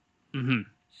 Mm-hmm.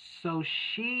 So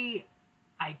she,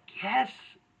 I guess,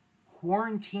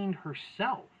 quarantined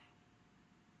herself.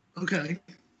 Okay.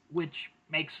 Which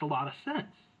makes a lot of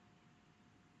sense.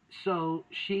 So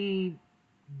she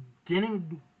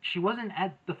wasn't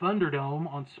at the Thunderdome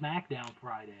on SmackDown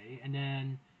Friday, and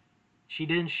then she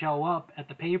didn't show up at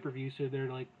the pay-per-view, so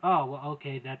they're like, oh, well,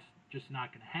 okay, that's just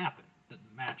not going to happen. The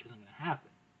match isn't going to happen.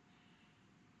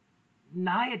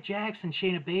 Nia Jax and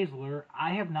Shayna Baszler,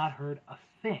 I have not heard a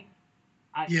thing.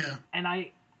 And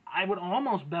I would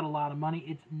almost bet a lot of money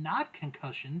it's not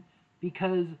concussion,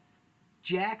 because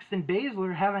Jax and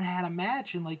Baszler haven't had a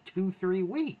match in 2-3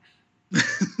 weeks.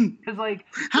 Because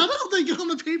how about they get on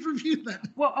the pay-per-view then?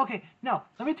 Well, okay, no,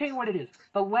 let me tell you what it is.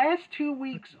 The last 2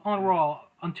 weeks on Raw,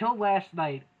 until last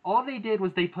night, all they did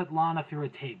was they put Lana through a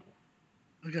table.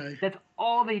 Okay. That's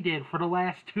all they did for the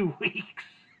last 2 weeks.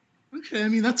 Okay, I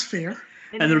mean, that's fair.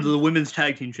 And they're the women's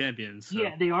tag team champions. So.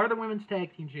 Yeah, they are the women's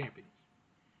tag team champions.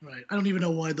 Right. I don't even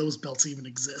know why those belts even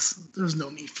exist. There's no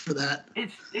need for that.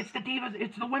 It's the Divas.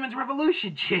 It's the Women's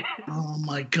Revolution shit. Oh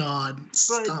my God!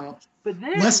 Stop. But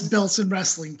then Less belts in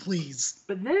wrestling, please.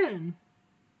 But then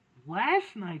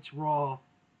last night's Raw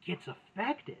gets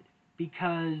affected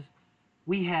because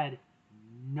we had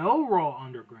no Raw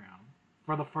Underground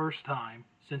for the first time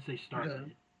since they started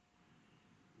it.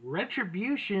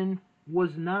 Retribution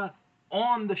was not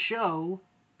on the show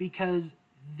because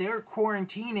they're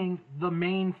quarantining the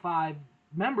main 5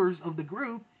 members of the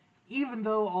group, even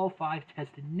though all 5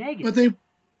 tested negative.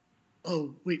 But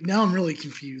oh wait, now I'm really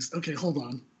confused. Okay, hold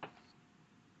on.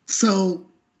 So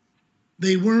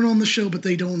they weren't on the show, but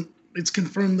it's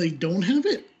confirmed they don't have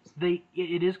it?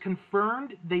 It is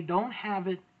confirmed they don't have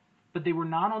it, but they were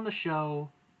not on the show.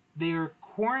 They're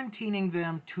quarantining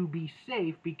them to be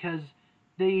safe because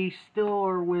they still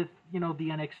are with, the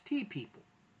NXT people.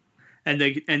 And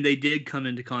they did come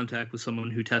into contact with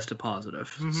someone who tested positive.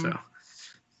 Mm-hmm. So,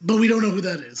 but we don't know who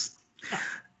that is.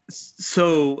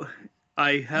 So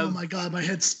I have. Oh my God, my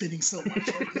head's spinning so much.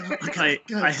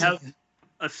 I have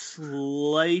a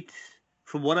slight,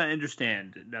 from what I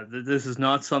understand. Now, this is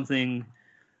not something.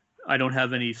 I don't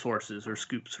have any sources or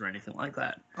scoops or anything like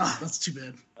that. Ah, that's too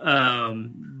bad.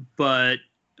 But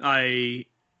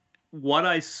what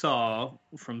I saw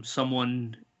from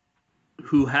someone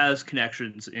who has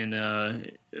connections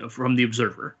from the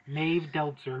Observer. Maeve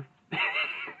Deltzer.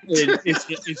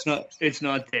 It's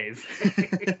not Dave.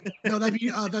 No,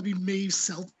 that'd be Maeve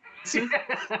Seltzer.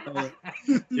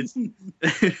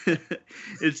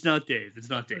 It's not Dave. It's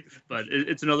not Dave, but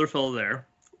it's another fellow there,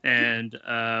 and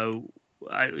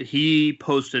he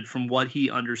posted from what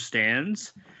he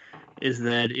understands is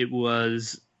that it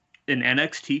was an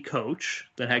NXT coach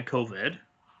that had COVID.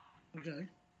 Okay.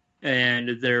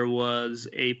 And there was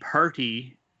a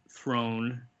party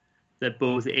thrown that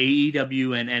both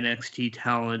AEW and NXT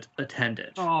talent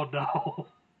attended. Oh no!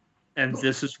 And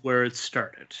this is where it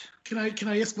started. Can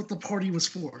I ask what the party was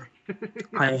for?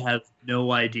 I have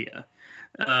no idea.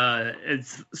 That's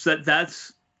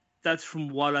from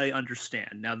what I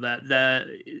understand. Now that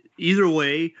either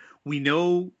way, we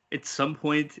know at some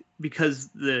point, because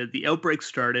the outbreak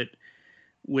started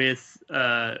with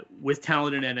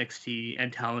talent in NXT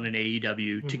and talent in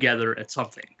AEW together at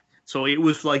something. So it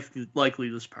was likely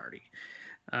this party,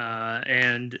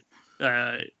 and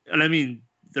I mean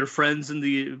they're friends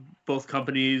in both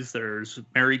companies. There's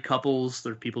married couples,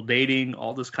 there's people dating,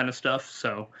 all this kind of stuff.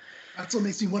 So that's what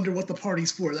makes me wonder what the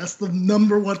party's for. That's the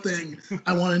number one thing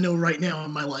I want to know right now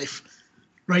in my life,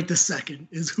 right this second,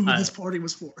 is who this party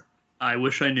was for. I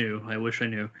wish I knew.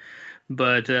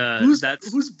 But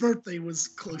whose birthday was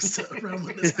close to around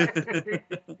when this happened.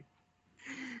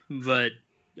 But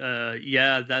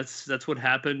yeah, that's what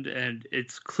happened, and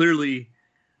it's clearly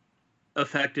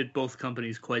affected both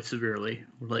companies quite severely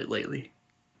lately.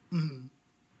 Mm-hmm.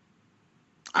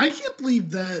 I can't believe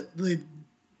that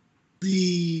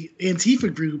the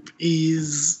Antifa group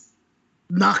is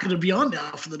not going to be on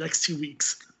now for the next 2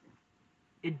 weeks.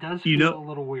 It does feel a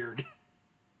little weird.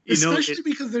 Especially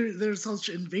because they're such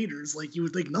invaders. Like, you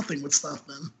would think nothing would stop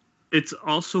them. It's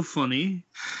also funny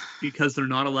because they're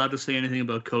not allowed to say anything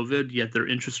about COVID, yet they're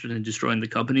interested in destroying the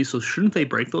company. So shouldn't they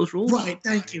break those rules? Right.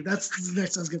 Thank you. That's the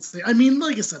next I was going to say. I mean,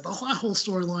 like I said, the whole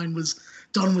storyline was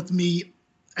done with me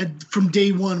from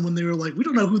day one when they were like, we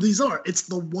don't know who these are. It's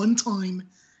the one time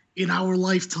in our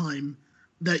lifetime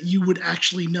that you would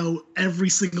actually know every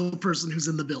single person who's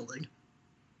in the building.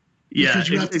 Yeah, because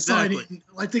you have to exactly. sign in.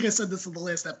 I think I said this in the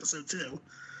last episode too.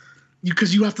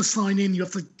 Because you have to sign in, you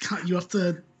have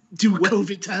to do a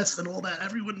COVID test and all that.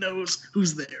 Everyone knows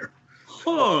who's there.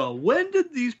 Oh, when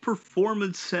did these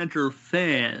Performance Center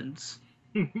fans?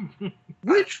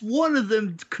 Which one of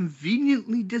them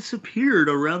conveniently disappeared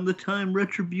around the time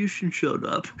Retribution showed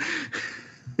up?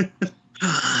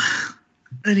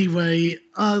 Anyway,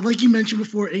 like you mentioned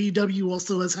before, AEW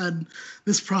also has had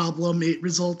this problem. It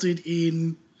resulted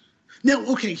in... Now,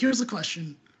 okay, here's a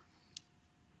question.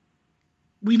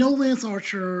 We know Lance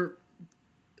Archer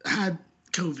had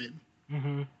COVID.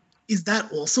 Mm-hmm. Is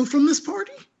that also from this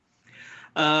party?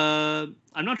 I'm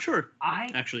not sure.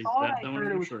 I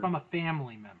heard it was from a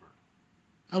family member.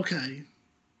 Okay.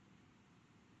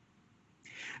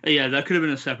 Yeah, that could have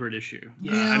been a separate issue.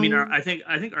 Yeah. I mean, I think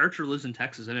Archer lives in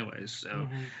Texas anyways, so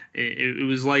it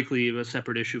was likely a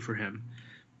separate issue for him.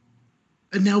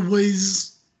 And now,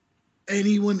 was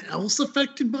anyone else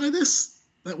affected by this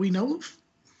that we know of?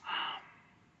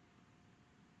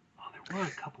 There were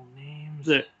a couple names.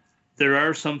 There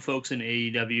are some folks in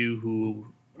AEW who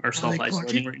are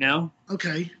self-isolating right now.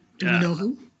 Okay. Do we know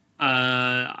who?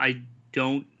 I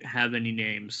don't have any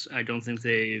names. I don't think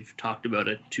they've talked about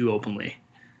it too openly.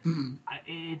 Hmm.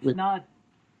 It's not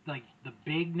like the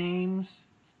big names.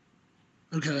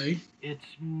 Okay. It's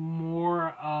more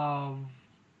of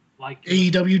like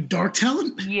AEW Dark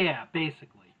Talent? Yeah,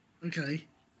 basically. Okay.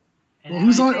 And Well,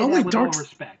 who's I on? say Oh, that wait, with all Dark's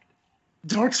respect.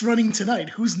 running tonight.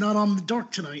 Who's not on the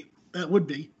Dark tonight? That would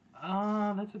be.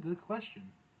 That's a good question.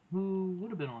 Who would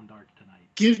have been on Dark tonight?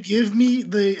 Give me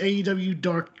the AEW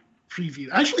Dark preview.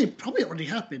 Actually, it probably already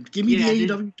happened. Give me the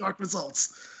AEW Dark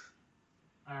results.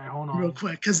 All right, hold on. Real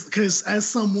quick, because as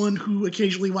someone who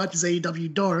occasionally watches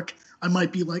AEW Dark, I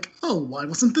might be like, oh, why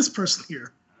wasn't this person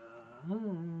here?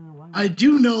 I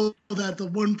do know that the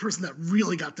one person that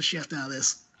really got the shaft out of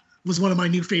this was one of my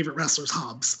new favorite wrestlers,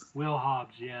 Hobbs. Will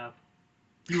Hobbs, yeah.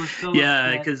 He was so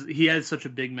Yeah, because he had such a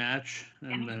big match.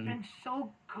 And he's been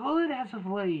so good as of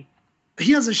late.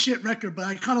 He has a shit record, but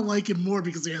I kind of like him more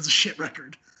because he has a shit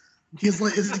record. He's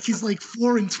like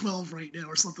 4-12 right now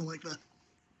or something like that.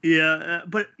 Yeah,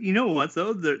 but you know what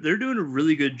though? They're doing a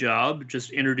really good job just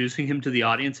introducing him to the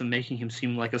audience and making him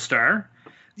seem like a star.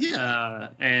 Yeah,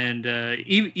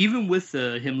 even with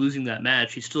him losing that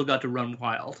match, he still got to run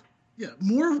wild. Yeah,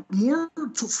 more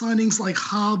signings like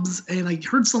Hobbs, and I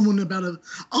heard someone about it.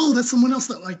 Oh, that's someone else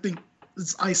that I think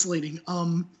is isolating.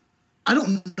 I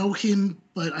don't know him,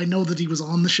 but I know that he was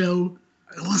on the show.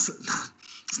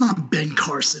 It's not Ben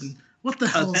Carson. What the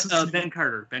hell is his name? Ben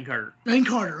Carter. Ben Carter. Ben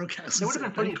Carter. Okay, it would have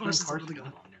been funny if Ben Carson was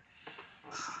on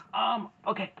there.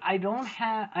 Okay, I don't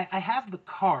have. I have the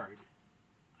card.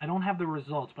 I don't have the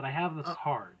results, but I have the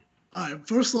card. All right.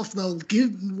 First off, though,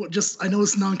 I know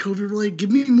it's non-COVID related. Give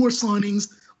me more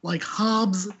signings like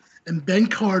Hobbs and Ben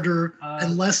Carter,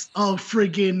 and less of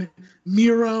friggin'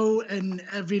 Miro and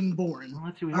Evan Bourne.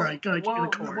 Let's see. All right, gotta get a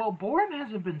card. Well, Bourne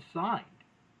hasn't been signed.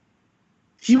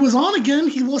 He was on again.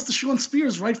 He lost to Sean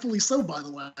Spears, rightfully so, by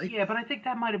the way. Yeah, but I think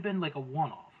that might have been like a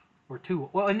one-off or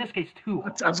two. Well, in this case, two. I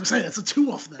was gonna say that's a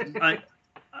two-off then.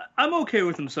 I'm okay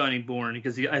with him signing Bourne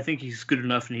because I think he's good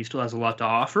enough and he still has a lot to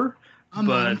offer.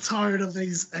 I'm tired of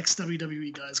these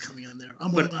ex-WWE guys coming in there.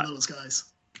 I'm one of those guys.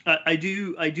 I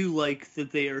do like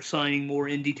that they are signing more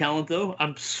indie talent though.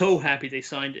 I'm so happy they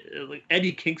signed like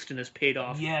Eddie Kingston has paid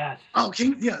off. Yes. Oh,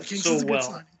 Kingston's so a good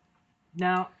signing.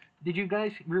 Now, did you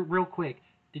guys real quick?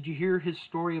 Did you hear his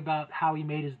story about how he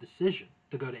made his decision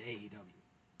to go to AEW?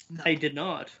 No. I did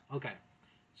not. Okay.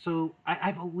 So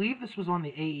I believe this was on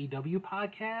the AEW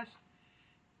podcast,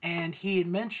 and he had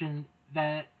mentioned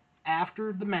that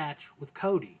after the match with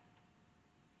Cody,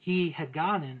 he had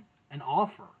gotten an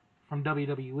offer from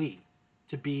WWE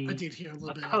to be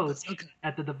a coach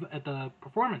at the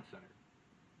Performance Center.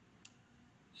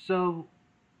 So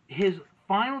his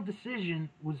final decision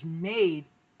was made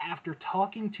after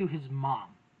talking to his mom.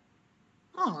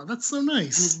 Oh, that's so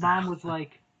nice. And his mom was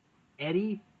like,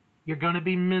 Eddie, you're going to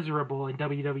be miserable in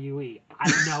WWE.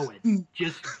 I know it.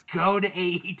 Just go to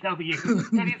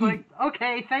AEW. And he's like,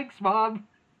 okay, thanks, Mom.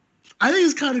 I think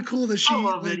it's kind of cool that she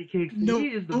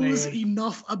knows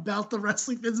enough about the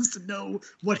wrestling business to know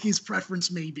what his preference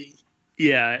may be.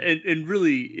 Yeah, and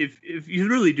really, if you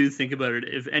really do think about it,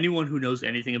 if anyone who knows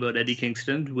anything about Eddie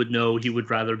Kingston would know he would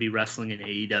rather be wrestling in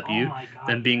AEW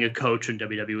than being a coach in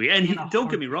WWE. And don't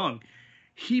get me wrong,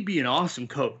 he'd be an awesome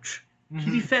coach. Mm-hmm.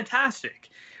 He'd be fantastic.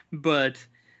 But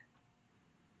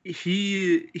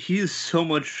he is so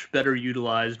much better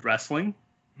utilized wrestling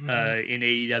in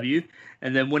AEW.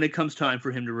 And then when it comes time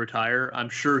for him to retire, I'm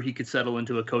sure he could settle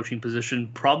into a coaching position,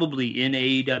 probably in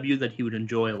AEW, that he would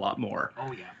enjoy a lot more.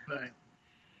 Oh, yeah.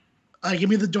 Right. Give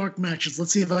me the dark matches.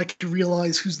 Let's see if I can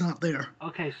realize who's not there.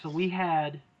 Okay, so we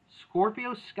had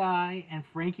Scorpio Sky and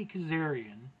Frankie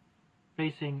Kazarian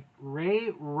facing Ray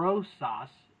Rosas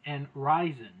and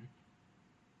Ryzen.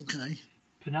 Okay.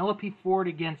 Penelope Ford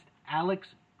against Alex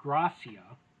Gracia.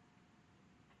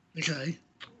 Okay.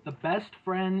 The Best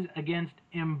Friends against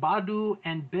Mbadu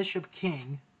and Bishop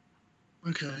King.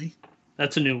 Okay.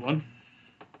 That's a new one.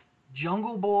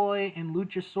 Jungle Boy and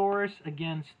Luchasaurus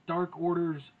against Dark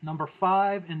Orders number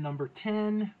 5 and number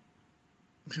 10.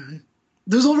 Okay.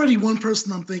 There's already one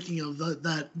person I'm thinking of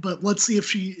but let's see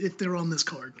if they're on this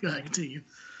card. Go ahead, continue.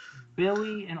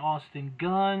 Billy and Austin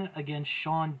Gunn against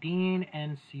Sean Dean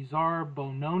and Cesar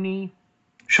Bononi.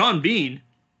 Sean Bean?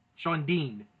 Sean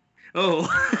Dean. Oh.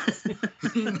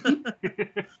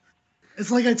 It's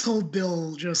like I told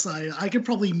Bill Josiah, I could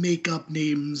probably make up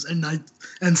names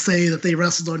and say that they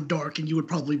wrestled on Dark, and you would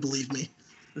probably believe me.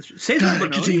 Cesar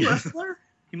Bononi wrestler?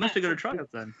 He must have got a tryout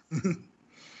then.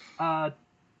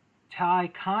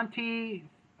 Ty Conti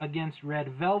against Red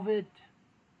Velvet.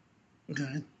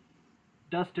 Okay.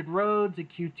 Dustin Rhodes and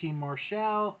QT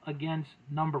Marshall against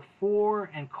number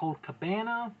 4 and Colt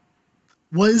Cabana.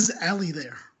 Was Allie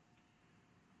there?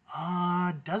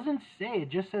 Doesn't say. It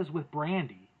just says with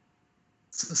Brandy.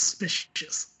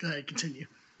 Suspicious. Go ahead, continue.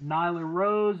 Nyla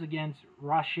Rose against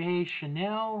Rache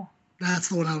Chanel. That's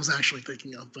the one I was actually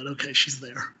thinking of, but okay, she's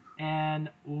there. And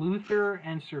Luther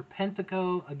and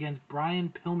Serpentico against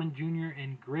Brian Pillman Jr.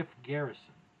 and Griff Garrison.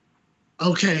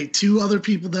 Okay, 2 other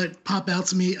people that pop out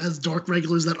to me as dark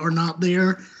regulars that are not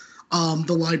there.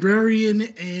 The Librarian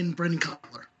and Brendan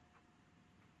Cutler.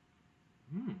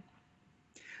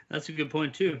 That's a good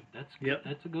point, too. That's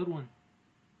a good one.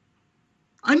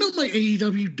 I know my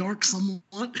AEW dark somewhat.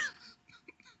 I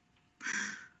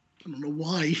don't know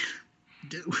why. I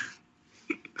do.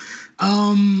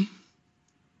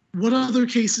 What other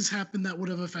cases happened that would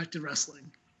have affected wrestling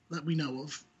that we know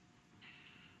of?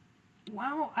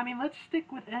 Well, I mean, let's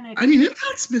stick with NXT. I mean,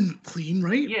 Impact's been clean,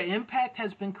 right? Yeah, Impact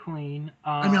has been clean.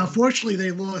 I mean, unfortunately,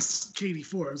 they lost Katie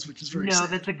Forbes, which is very sad. No,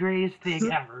 that's the greatest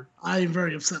thing ever. I am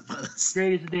very upset by this.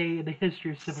 Greatest day in the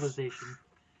history of civilization.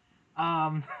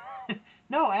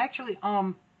 No, actually,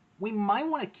 we might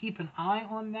want to keep an eye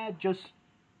on that, just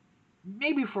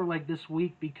maybe for like this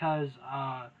week, because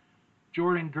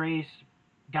Jordan Grace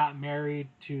got married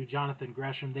to Jonathan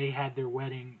Gresham. They had their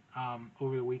wedding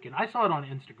over the weekend. I saw it on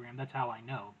Instagram. That's how I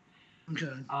know.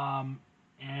 Okay.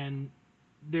 And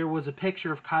there was a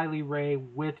picture of Kylie Ray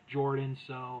with Jordan.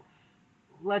 So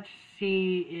let's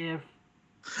see if.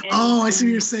 Oh, I see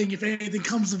what you're saying. If anything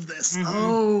comes of this. Mm-hmm.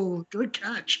 Oh, good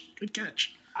catch. Good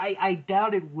catch. I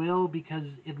doubt it will, because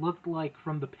it looked like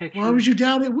from the picture. Why would you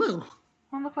doubt it will?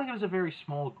 Well, it looked like it was a very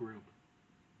small group.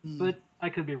 But I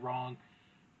could be wrong.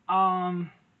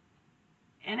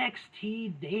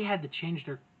 NXT, they had to change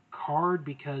their card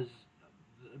because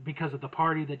of the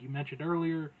party that you mentioned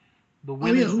earlier. The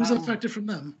who's affected from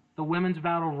them? The women's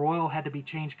battle royal had to be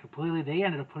changed completely. They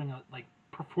ended up putting like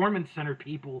performance center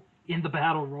people in the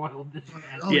battle royal.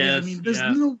 I mean,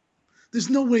 there's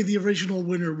no way the original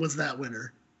winner was that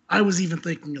winner. I was even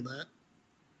thinking of that.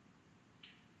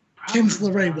 Candice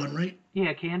LeRae won, right?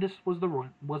 Yeah, Candice was the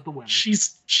winner.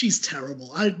 She's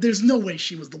terrible. There's no way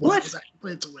she was the one that was actually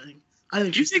planned to win. I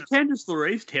think. You think Candice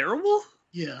LeRae's terrible?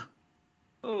 Yeah.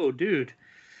 Oh, dude.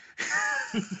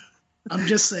 I'm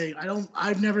just saying.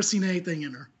 I've never seen anything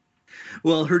in her.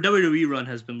 Well, her WWE run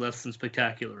has been less than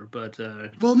spectacular, but.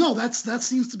 Well, no, that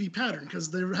seems to be pattern, because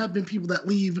there have been people that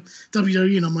leave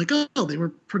WWE, and I'm like, oh, they were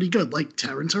pretty good, like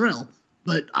Taryn Terrell.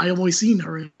 But I always seen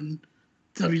her in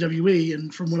WWE,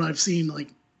 and from what I've seen, like,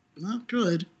 not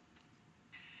good.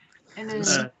 And then,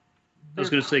 I was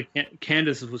going to say,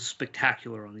 Candice was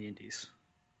spectacular on the Indies.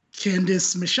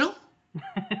 Candice Michelle?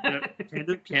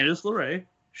 Candice LeRae.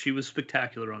 She was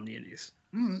spectacular on the Indies.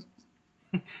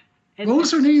 Mm-hmm. What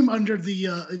was her name under the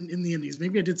in the Indies?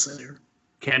 Maybe I did say her.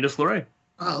 Candice LeRae.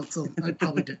 Oh, so I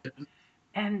probably didn't.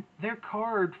 And their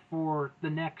card for the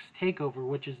next takeover,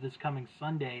 which is this coming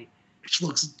Sunday, which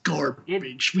looks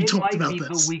garbage. We talked about this. It might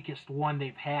be the weakest one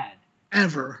they've had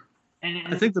ever. And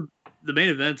I think the main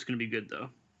event's going to be good, though.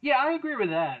 Yeah, I agree with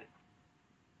that.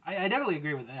 I definitely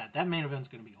agree with that. That main event's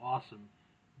going to be awesome.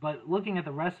 But looking at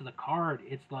the rest of the card,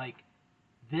 it's like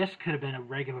this could have been a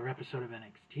regular episode of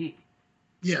NXT.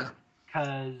 Yeah.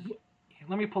 Because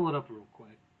let me pull it up real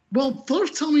quick. Well,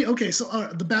 first tell me, okay, so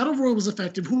the Battle Royal was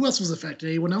effective. Who else was affected?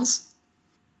 Anyone else?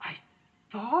 I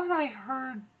thought I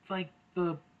heard, like,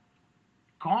 the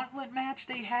gauntlet match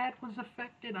they had was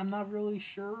affected. I'm not really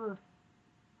sure.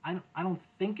 I don't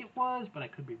think it was, but I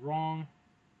could be wrong.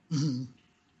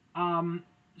 Mm-hmm.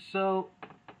 So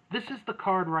this is the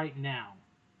card right now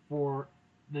for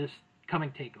this coming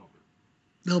takeover.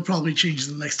 They'll probably change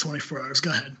in the next 24 hours.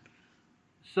 Go ahead.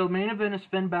 So main event is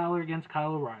Finn Balor against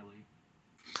Kyle O'Reilly.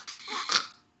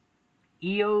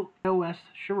 EOS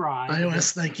Shirai.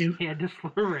 iOS, thank you. Candice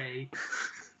LeRae.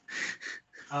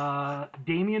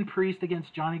 Damian Priest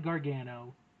against Johnny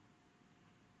Gargano.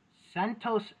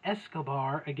 Santos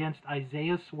Escobar against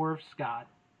Isaiah Swerve Scott.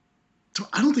 So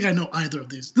I don't think I know either of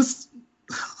these.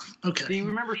 Okay. Do you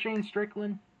remember Shane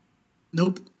Strickland?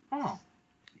 Nope. Oh.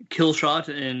 Killshot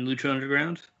and Lucha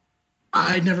Underground?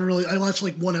 I watched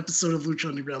like one episode of Lucha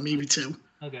Underground, maybe two.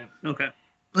 Okay.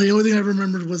 The only thing I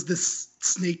remembered was this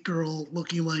snake girl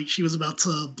looking like she was about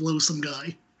to blow some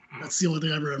guy. That's the only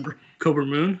thing I remember. Cobra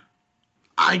Moon?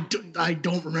 I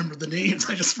don't remember the names.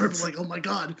 I just remember like, oh my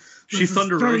god. She's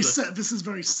Thunder Rosa. This is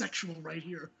very sexual right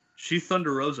here. She's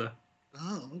Thunder Rosa.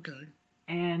 Oh, okay.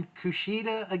 And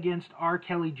Kushida against R.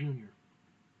 Kelly Jr.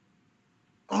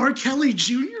 R. Kelly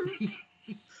Jr.?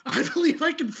 I believe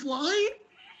I can fly?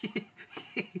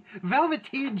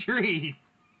 Velveteen Dream.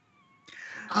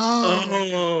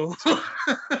 Oh.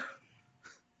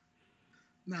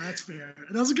 No, that's fair.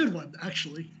 That was a good one,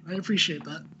 actually. I appreciate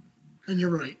that. And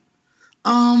you're right.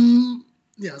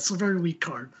 Yeah, it's a very weak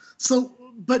card. So,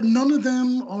 but none of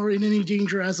them are in any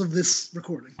danger as of this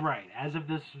recording. Right, as of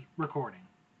this recording.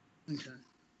 Okay.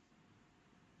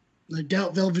 I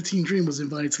doubt Velveteen Dream was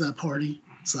invited to that party,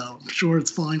 so I'm sure it's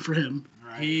fine for him.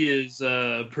 Right. He is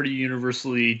pretty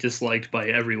universally disliked by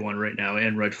everyone right now,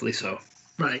 and rightfully so.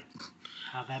 Right.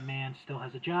 That man still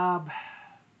has a job.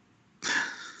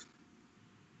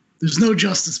 There's no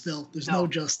justice, Bill. There's no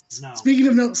justice. No. Speaking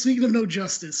of no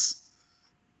justice,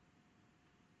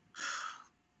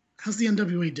 how's the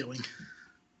NWA doing?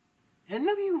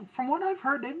 NWA, from what I've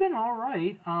heard, they've been all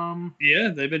right. Yeah,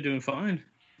 they've been doing fine.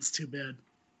 It's too bad.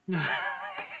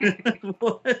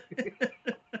 What?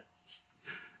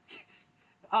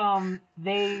 I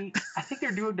think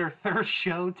they're doing their third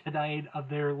show tonight of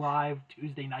their live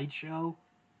Tuesday night show.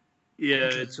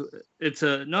 Yeah, it's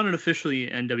not an officially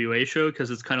NWA show because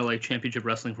it's kind of like Championship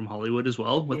Wrestling from Hollywood as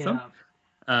well with them.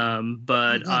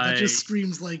 But that just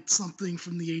screams like something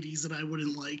from the 80s that I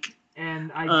wouldn't like.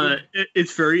 And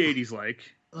it's very 80s like.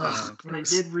 And I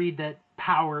did read that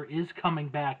Power is coming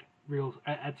back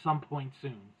at some point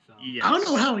soon. So yes. I don't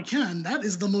know how it can. That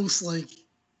is the most like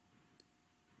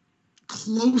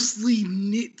closely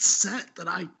knit set that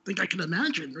I think I can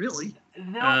imagine. Really.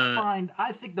 I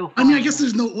think they'll find. I mean, I guess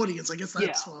there's no audience. I guess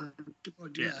that's fine.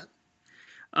 Do that.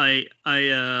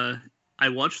 I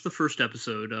watched the first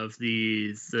episode of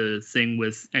the thing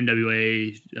with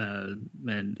NWA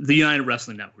and the United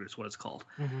Wrestling Network is what it's called.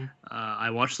 Mm-hmm. I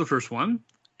watched the first one,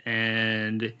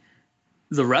 and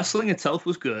the wrestling itself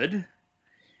was good.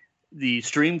 The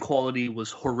stream quality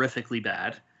was horrifically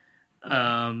bad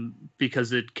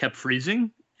because it kept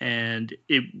freezing, and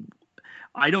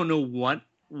I don't know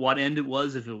what end it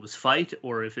was, if it was Fight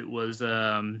or if it was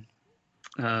the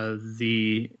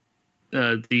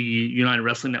United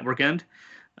Wrestling Network end.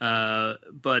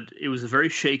 But it was a very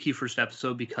shaky first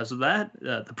episode because of that.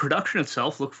 The production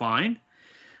itself looked fine,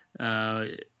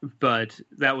 but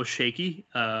that was shaky.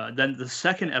 Then the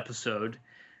second episode,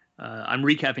 I'm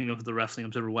recapping it with the Wrestling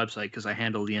Observer website because I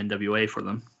handle the NWA for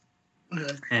them.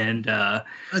 Okay. And that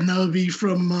would be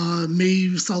from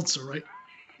Maeve Seltzer, right?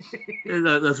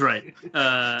 That's right.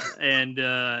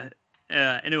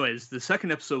 Anyways, the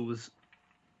second episode was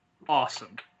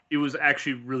awesome. It was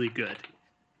actually really good.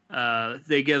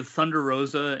 They give Thunder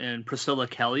Rosa and Priscilla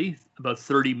Kelly about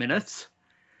 30 minutes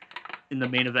in the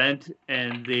main event,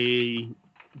 and they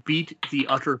beat the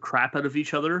utter crap out of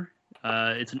each other.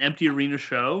 It's an empty arena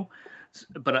show,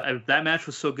 but that match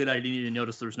was so good I didn't even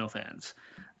notice there was no fans.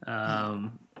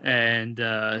 So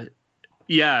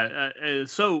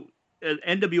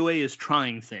NWA is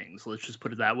trying things, let's just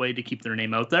put it that way, to keep their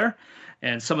name out there.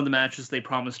 And some of the matches they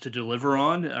promised to deliver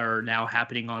on are now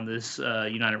happening on this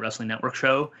United Wrestling Network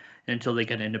show until they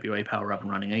get NWA Power up and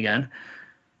running again.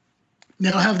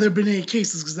 Now, have there been any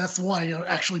cases? Because that's why I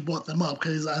actually brought them up.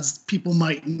 Because as people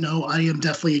might know, I am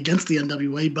definitely against the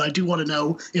NWA, but I do want to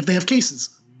know if they have cases.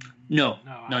 No,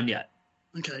 none yet.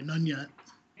 Okay, none yet.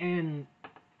 And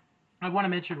I want to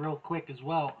mention real quick as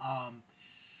well.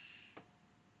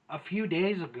 A few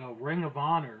days ago, Ring of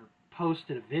Honor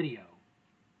posted a video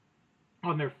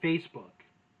on their Facebook,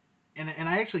 and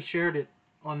I actually shared it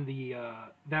on the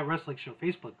That Wrestling Show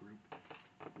Facebook group,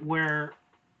 where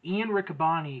Ian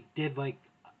Riccaboni did like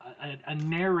a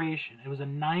narration. It was a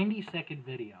 90-second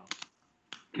video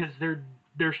because they're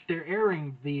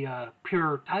airing the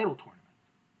Pure title tournament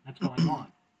that's going on.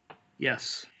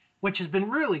 Yes, which has been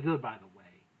really good, by the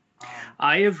way.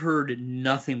 I have heard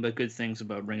nothing but good things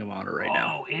about Ring of Honor right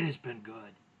now. Oh, it has been good.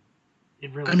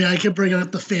 It really. I mean, I could bring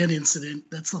up the fan incident.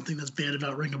 That's something that's bad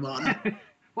about Ring of Honor.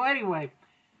 Well, anyway,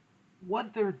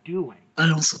 what they're doing. I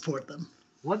don't support them.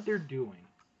 What they're doing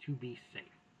to be safe.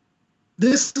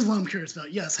 This is what I'm curious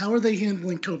about. Yes, how are they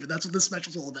handling COVID? That's what this match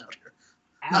is all about here.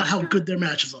 Not how good their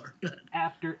matches are. Go ahead.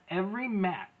 After every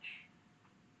match,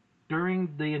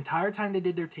 during the entire time they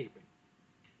did their taping,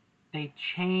 they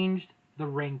changed the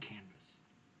ring canvas.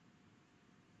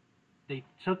 They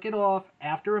took it off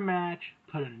after a match,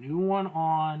 put a new one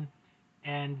on,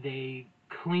 and they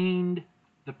cleaned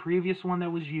the previous one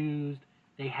that was used.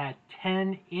 They had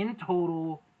 10 in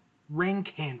total ring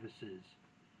canvases.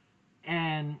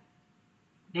 And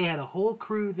they had a whole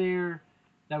crew there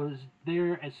that was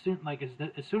there as soon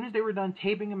as they were done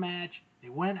taping a match. They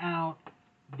went out,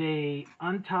 they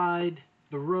untied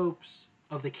the ropes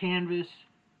of the canvas,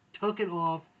 took it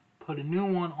off, put a new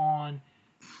one on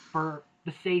for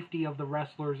the safety of the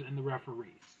wrestlers and the referees.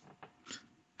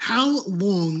 How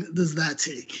long does that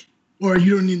take? Or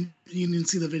you didn't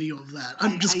see the video of that?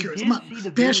 I'm just curious. I'm not see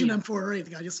the bashing video. them for it or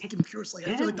anything. I just am curious. Like,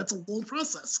 I feel like that's a long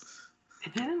process.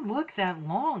 It didn't look that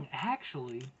long,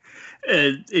 actually.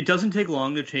 It doesn't take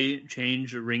long to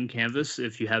change a ring canvas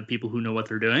if you have people who know what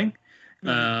they're doing.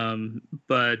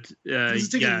 But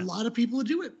does it take a lot of people to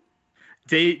do it?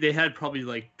 They had probably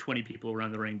like 20 people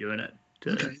around the ring doing it.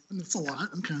 Okay, that's a lot.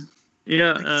 Okay.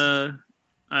 Yeah,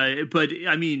 but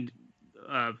I mean,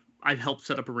 I helped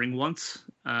set up a ring once,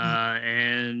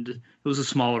 and it was a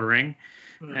smaller ring,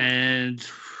 and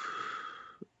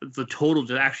the total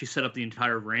to actually set up the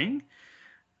entire ring,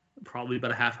 probably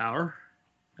about a half hour,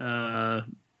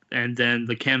 and then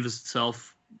the canvas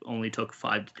itself only took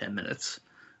 5 to 10 minutes,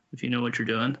 if you know what you're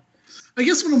doing. I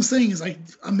guess what I'm saying is I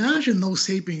imagine those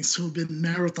tapings to have been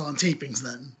marathon tapings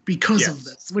then because of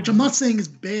this, which I'm not saying is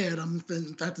bad.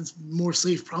 In fact, it's more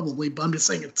safe probably, but I'm just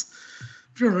saying if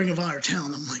you're a Ring of Honor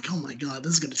talent, I'm like, oh my God,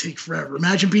 this is going to take forever.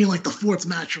 Imagine being like the fourth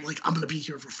match. You're like, I'm going to be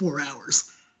here for 4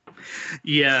 hours.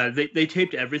 Yeah, they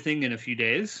taped everything in a few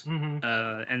days,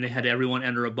 and they had everyone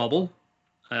enter a bubble.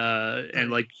 And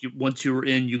like once you were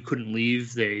in, you couldn't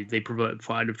leave. They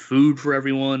provided food for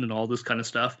everyone and all this kind of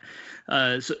stuff.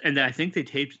 And I think they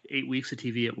taped 8 weeks of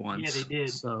TV at once. Yeah, they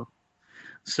did. So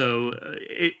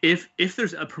if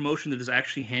there's a promotion that is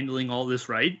actually handling all this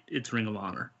right, it's Ring of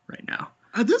Honor right now.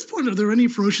 At this point, are there any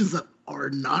promotions that are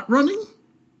not running?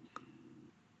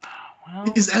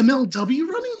 Well, is MLW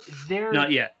running?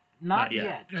 Not yet. Not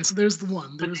yet. Okay, so there's the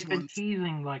one. But they've been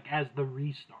teasing like as the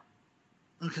restart.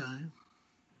 Okay.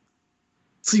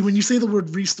 See, when you say the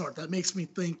word restart, that makes me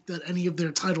think that any of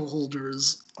their title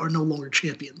holders are no longer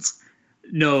champions.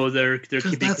 No, they're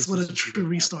because that's what a true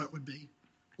restart would be.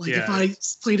 Like if I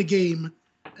played a game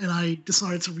and I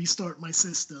decided to restart my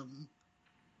system,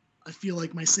 I feel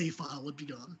like my save file would be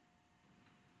gone.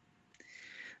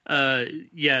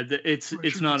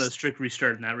 It's not a strict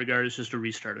restart in that regard. It's just a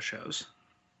restart of shows.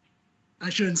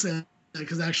 I shouldn't say that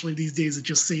because actually these days it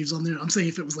just saves on there. I'm saying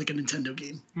if it was like a Nintendo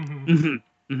game.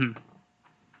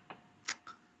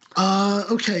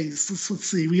 Okay, so let's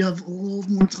see. We have a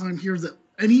little more time here. That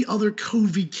any other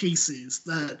COVID cases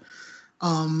that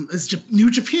is New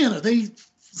Japan? Are they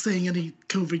saying any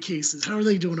COVID cases? How are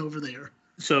they doing over there?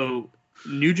 So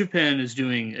New Japan is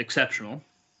doing exceptional.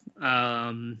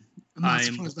 I'm not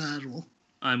surprised by that at all.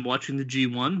 I'm watching the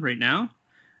G1 right now,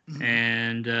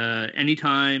 and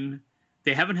anytime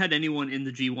they haven't had anyone in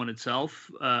the G1 itself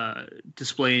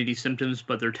display any symptoms,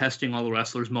 but they're testing all the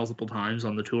wrestlers multiple times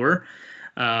on the tour.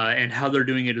 And how they're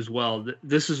doing it as well.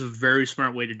 This is a very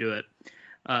smart way to do it.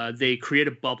 They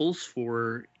created bubbles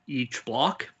for each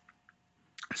block.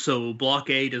 So block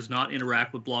A does not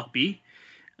interact with block B.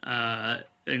 So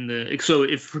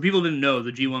if for people who didn't know,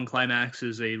 the G1 Climax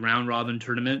is a round robin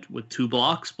tournament with 2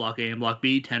 blocks, block A and block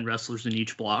B, 10 wrestlers in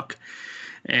each block.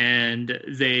 And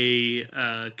they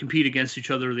compete against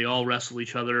each other. They all wrestle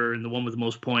each other, and the one with the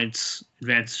most points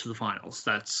advances to the finals.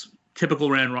 That's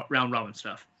typical round robin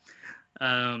stuff.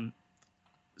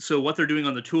 So what they're doing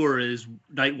on the tour is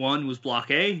night 1 was block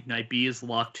A, night B is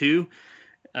block 2,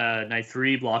 night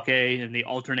 3 block A, and they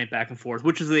alternate back and forth,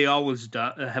 which is they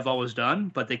have always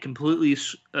done, but they completely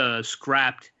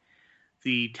scrapped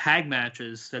the tag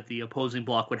matches that the opposing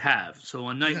block would have. So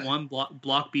on night 1,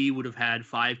 block B would have had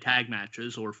 5 tag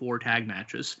matches or 4 tag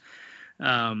matches,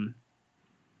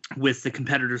 with the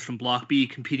competitors from block B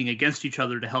competing against each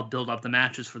other to help build up the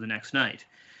matches for the next night.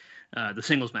 The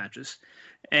singles matches,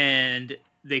 and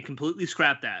they completely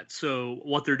scrapped that. So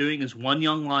what they're doing is 1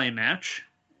 Young Lion match,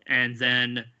 and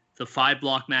then the 5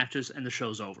 block matches, and the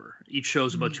show's over. Each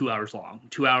show's about 2 hours long,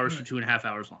 2 hours to 2.5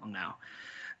 hours long now.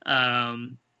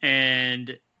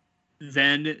 And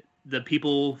then the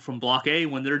people from block A,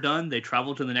 when they're done, they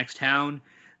travel to the next town.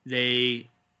 They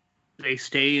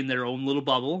stay in their own little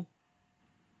bubble.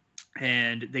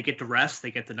 And they get to rest,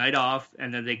 they get the night off,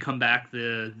 and then they come back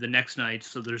the next night,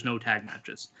 so there's no tag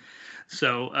matches.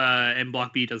 So, and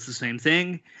Block B does the same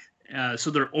thing. So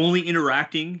they're only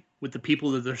interacting with the people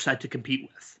that they're set to compete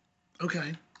with.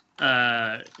 Okay.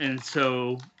 And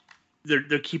so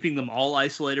they're keeping them all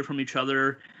isolated from each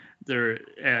other. They're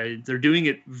doing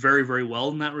it very, very well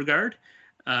in that regard.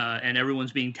 And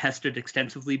everyone's being tested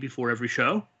extensively before every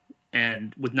show.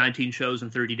 And with 19 shows in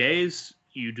 30 days...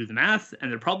 you do the math, and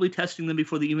they're probably testing them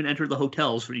before they even enter the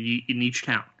hotels in each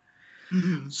town.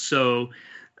 So,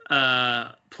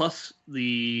 plus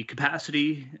the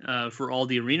capacity for all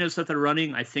the arenas that they're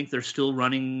running, I think they're still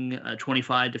running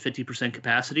 25 to 50%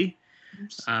 capacity.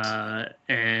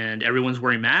 And everyone's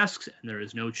wearing masks, and there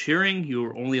is no cheering.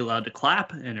 You're only allowed to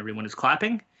clap, and everyone is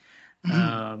clapping.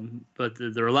 But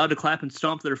they're allowed to clap and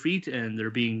stomp their feet, and they're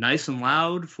being nice and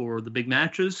loud for the big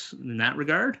matches in that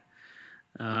regard.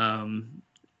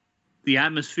 The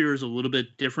atmosphere is a little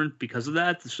bit different because of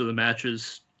that, so the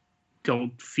matches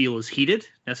don't feel as heated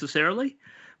necessarily,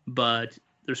 but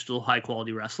they're still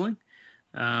high-quality wrestling.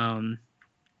 And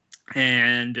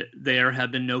there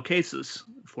have been no cases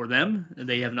for them.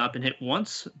 They have not been hit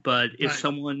once, but if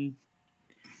someone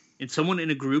in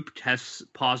a group tests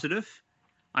positive,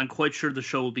 I'm quite sure the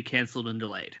show will be canceled and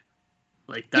delayed.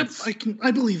 Like that's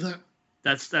I believe that.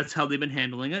 That's how they've been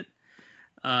handling it.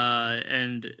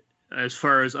 And as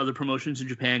far as other promotions in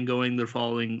Japan going, they're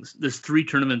following. There's 3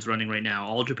 tournaments running right now.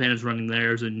 All Japan is running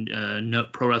theirs, and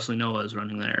Pro Wrestling Noah is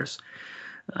running theirs.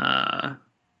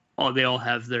 They all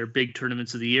have their big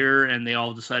tournaments of the year, and they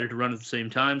all decided to run at the same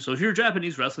time. So if you're a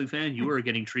Japanese wrestling fan, you are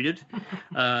getting treated.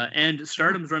 And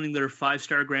Stardom's running their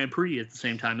 5-star Grand Prix at the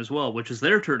same time as well, which is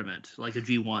their tournament, like a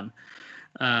G1.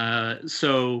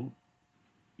 So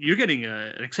you're getting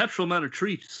an exceptional amount of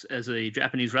treats as a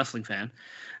Japanese wrestling fan.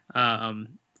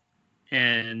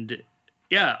 And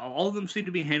yeah, all of them seem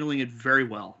to be handling it very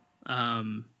well.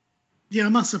 Yeah,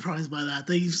 I'm not surprised by that.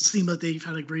 They seem like they've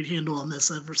had a great handle on this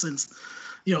ever since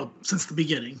the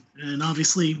beginning. And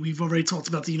obviously, we've already talked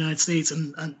about the United States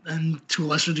and to a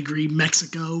lesser degree,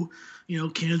 Mexico,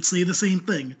 can't say the same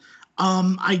thing.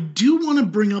 I do want to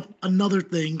bring up another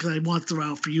thing because I want to throw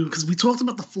out for you because we talked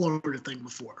about the Florida thing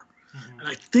before. Mm-hmm. And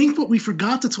I think what we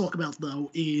forgot to talk about, though,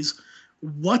 is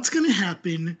what's going to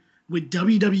happen with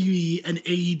WWE and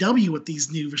AEW with these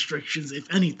new restrictions,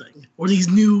 if anything, or these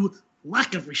new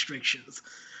lack of restrictions.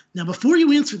 Now, before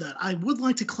you answer that, I would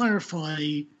like to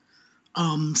clarify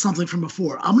something from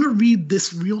before. I'm going to read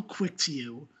this real quick to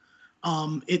you.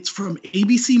 It's from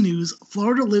ABC News.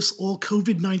 Florida lifts all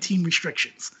COVID-19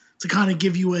 restrictions to kind of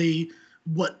give you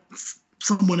what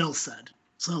someone else said.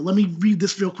 So let me read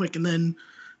this real quick, and then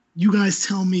you guys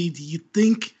tell me, do you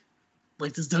think,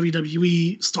 does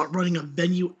WWE start running a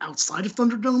venue outside of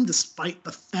Thunderdome, despite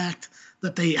the fact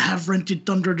that they have rented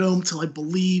Thunderdome till, I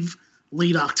believe,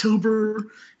 late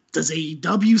October? Does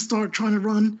AEW start trying to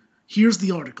run? Here's the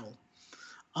article.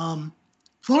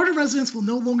 Florida residents will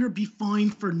no longer be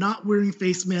fined for not wearing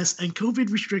face masks, and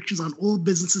COVID restrictions on all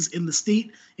businesses in the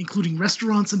state, including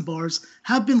restaurants and bars,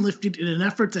 have been lifted in an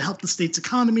effort to help the state's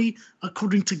economy,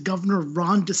 according to Governor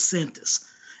Ron DeSantis.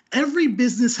 Every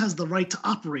business has the right to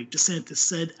operate, DeSantis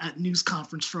said at news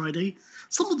conference Friday.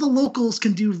 Some of the locals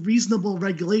can do reasonable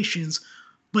regulations,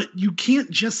 but you can't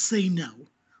just say no.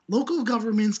 Local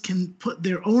governments can put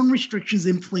their own restrictions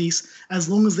in place as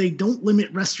long as they don't limit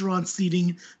restaurant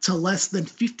seating to less than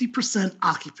 50%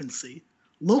 occupancy.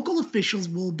 Local officials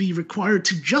will be required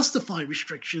to justify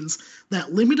restrictions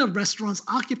that limit a restaurant's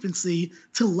occupancy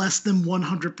to less than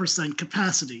 100%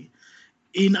 capacity.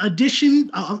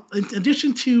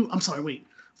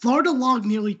 Florida logged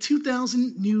nearly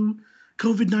 2,000 new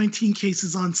COVID-19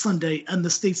 cases on Sunday, and the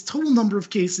state's total number of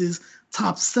cases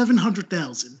topped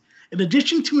 700,000. In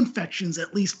addition to infections,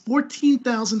 at least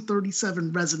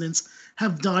 14,037 residents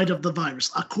have died of the virus,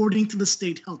 according to the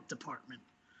state health department.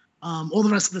 All the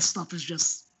rest of this stuff is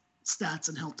just stats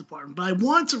and health department. But I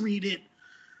want to read it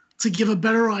to give a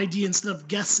better idea instead of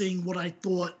guessing what I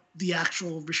thought the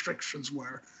actual restrictions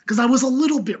were. Because I was a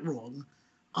little bit wrong,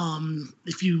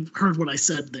 if you heard what I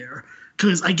said there.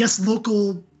 Because I guess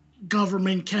local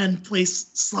government can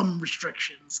place some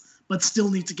restrictions, but still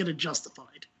need to get it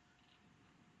justified.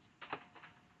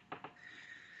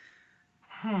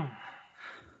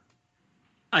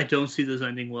 I don't see this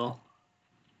ending well.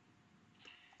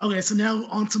 Okay, so now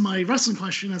on to my wrestling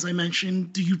question. As I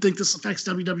mentioned, do you think this affects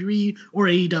WWE or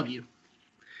AEW?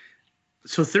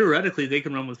 So theoretically, they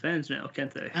can run with fans now,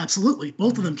 can't they? Absolutely.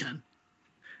 Both of them can.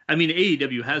 I mean,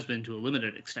 AEW has been to a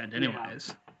limited extent anyways.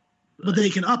 Yeah. But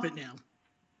they can up it now.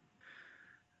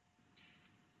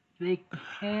 They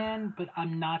can, but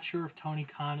I'm not sure if Tony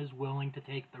Khan is willing to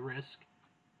take the risk.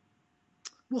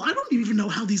 Well, I don't even know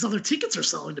how these other tickets are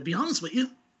selling, to be honest with you.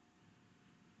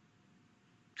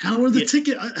 How are the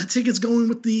tickets going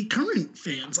with the current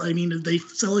fans? I mean, are they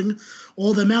selling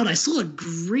all them out? I saw a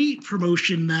great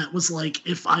promotion that was like,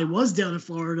 if I was down in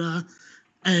Florida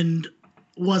and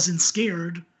wasn't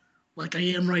scared, like I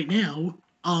am right now,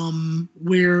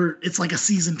 where it's like a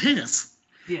season pass.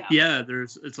 Yeah,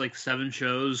 it's like 7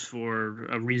 shows for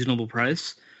a reasonable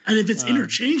price. And if it's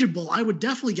interchangeable, I would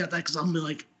definitely get that because I'm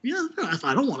like, yeah, if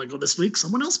I don't want to go this week,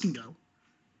 someone else can go.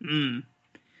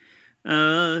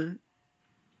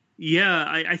 Yeah,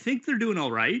 I think they're doing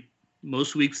all right.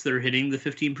 Most weeks they're hitting the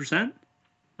 15%.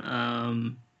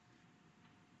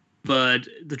 But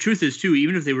the truth is, too,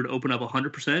 even if they were to open up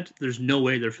 100%, there's no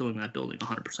way they're filling that building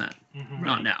 100%. Mm-hmm.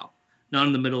 Not now. Not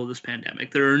in the middle of this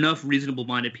pandemic. There are enough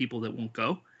reasonable-minded people that won't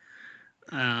go.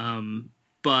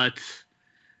 But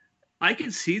I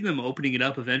could see them opening it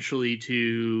up eventually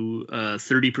to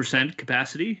 30%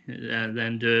 capacity, and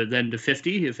then to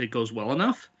 50 if it goes well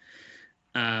enough.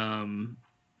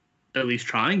 At least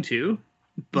trying to.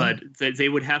 But they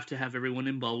would have to have everyone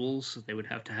in bubbles. They would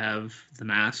have to have the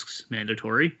masks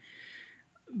mandatory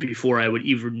before I would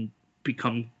even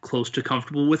become close to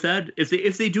comfortable with that.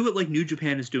 If they do it like New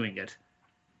Japan is doing it,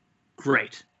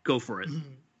 great. Go for it.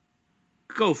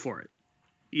 Go for it.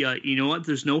 Yeah, you know what?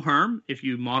 There's no harm if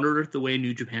you monitor it the way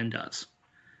New Japan does.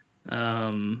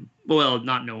 Well,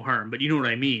 not no harm, but you know what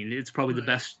I mean. It's probably the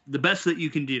best that you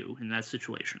can do in that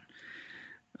situation.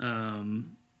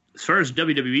 As far as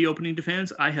WWE opening to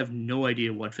fans, I have no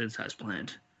idea what Vince has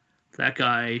planned. That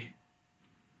guy,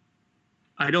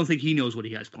 I don't think he knows what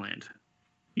he has planned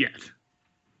yet.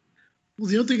 Well,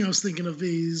 the other thing I was thinking of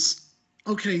is,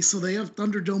 okay, so they have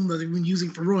Thunderdome that they've been using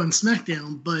for Raw and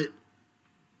SmackDown, but,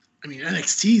 I mean,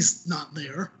 NXT's not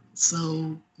there,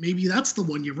 so maybe that's the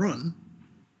one you run.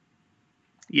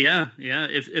 Yeah.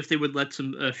 If they would let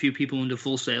a few people into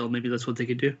Full Sail, maybe that's what they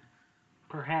could do.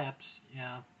 Perhaps,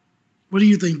 yeah. What do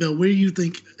you think, Bill? What do you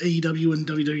think AEW and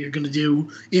WWE are going to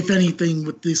do, if anything,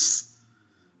 with this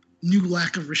new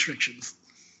lack of restrictions?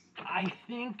 I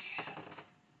think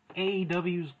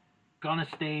AEW's going to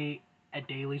stay at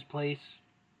Daly's place.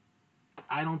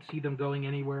 I don't see them going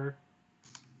anywhere.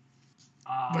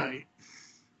 Right.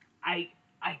 I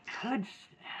could...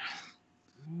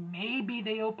 Maybe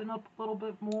they open up a little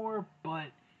bit more, but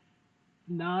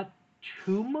not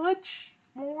too much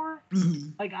more.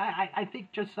 Mm-hmm. Like, I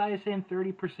think Josiah saying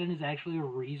 30% is actually a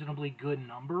reasonably good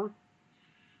number.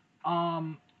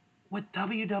 With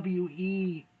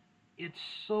WWE, it's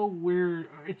so weird.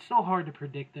 It's so hard to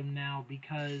predict them now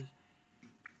because,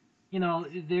 you know,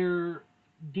 their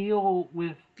deal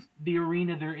with the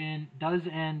arena they're in does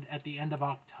end at the end of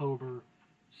October.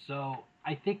 So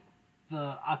I think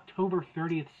the October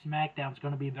 30th SmackDown is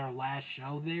going to be their last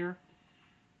show there.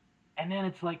 And then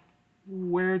it's like,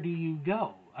 where do you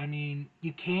go? I mean,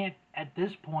 you can't, at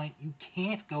this point, you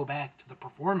can't go back to the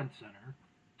Performance Center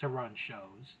to run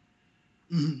shows.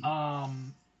 Mm-hmm.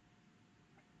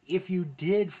 If you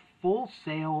did Full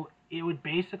Sail, it would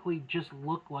basically just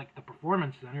look like the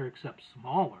Performance Center, except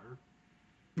smaller.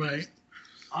 Right.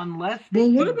 Unless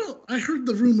what about, I heard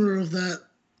the rumor of that,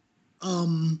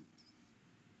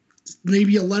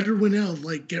 maybe a letter went out,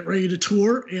 like, get ready to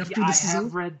tour after this is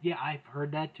over? I've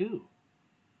heard that too.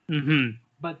 Mm-hmm.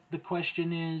 But the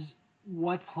question is,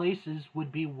 what places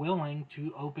would be willing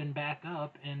to open back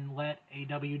up and let a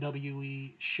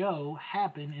WWE show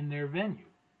happen in their venue?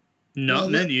 Not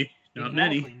many. Not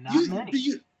many. I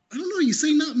don't know, you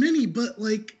say not many, but,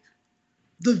 like,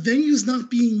 the venue's not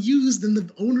being used and the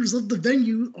owners of the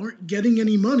venue aren't getting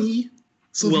any money.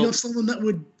 So if you have someone that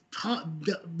would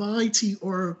buy to,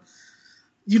 or,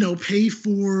 you know, pay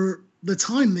for the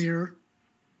time there,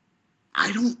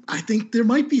 I think there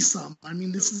might be some. I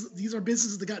mean, these are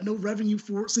businesses that got no revenue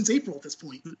since April at this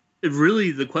point.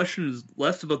 The question is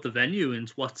less about the venue and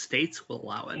what states will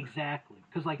allow it. Exactly.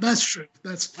 Because, like, that's true.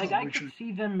 That's like, I could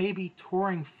see them maybe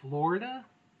touring Florida,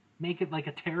 make it like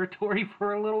a territory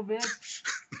for a little bit.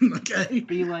 Okay.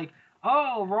 Be like,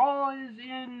 oh, Raw is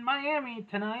in Miami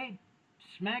tonight.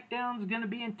 SmackDown's going to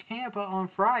be in Tampa on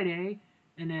Friday.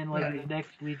 And then, like,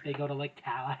 next week they go to, like,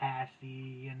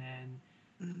 Tallahassee, and then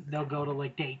they'll go to,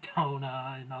 like,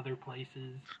 Daytona and other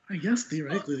places. I guess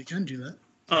theoretically they can do that.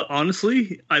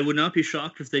 Honestly, I would not be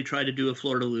shocked if they tried to do a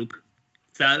Florida loop.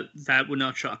 That would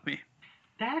not shock me.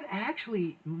 That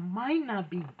actually might not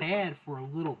be bad for a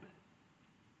little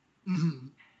bit. Mm-hmm.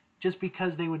 Just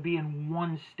because they would be in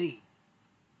one state.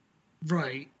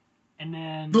 Right. And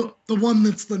then the one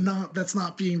that's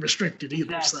not being restricted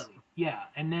either. Exactly. So yeah,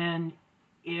 and then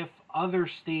if other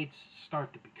states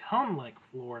start to become like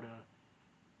Florida,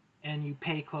 and you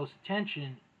pay close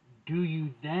attention, do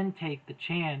you then take the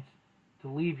chance to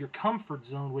leave your comfort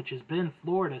zone, which has been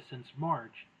Florida since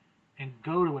March, and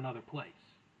go to another place?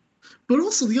 But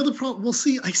also the other problem,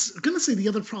 I'm going to say the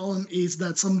other problem is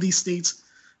that some of these states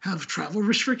have travel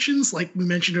restrictions, like we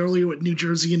mentioned earlier with New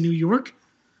Jersey and New York.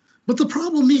 But the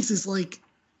problem is like,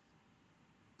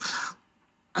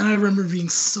 and I remember being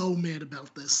so mad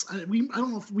about this. I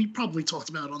don't know if we probably talked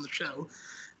about it on the show,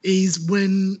 is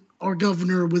when our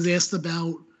governor was asked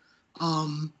about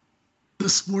the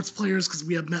sports players, because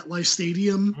we have MetLife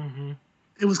Stadium. Mm-hmm.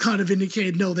 It was kind of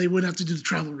indicated, no, they wouldn't have to do the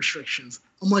travel restrictions.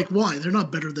 I'm like, why? They're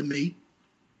not better than me.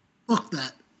 Fuck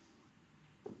that.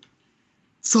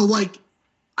 So, like,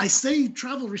 I say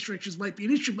travel restrictions might be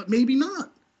an issue, but maybe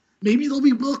not. Maybe they'll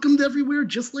be welcomed everywhere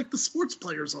just like the sports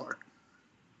players are.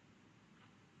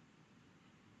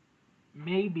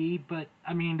 Maybe, but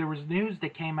I mean, there was news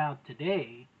that came out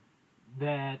today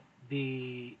that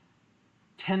the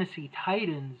Tennessee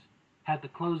Titans had to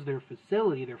close their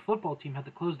facility. Their football team had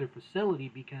to close their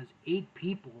facility because 8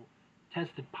 people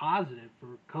tested positive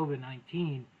for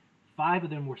COVID-19. 5 of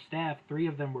them were staff, 3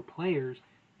 of them were players,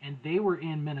 and they were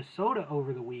in Minnesota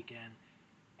over the weekend.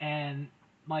 And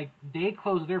like they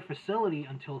closed their facility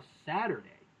until Saturday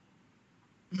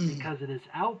because of this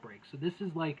outbreak. So this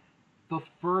is like the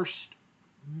first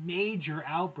major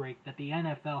outbreak that the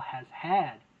NFL has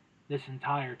had this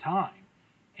entire time.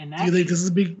 And that do you think this is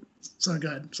a big... Sorry, go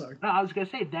ahead. Sorry. No, I was going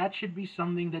to say that should be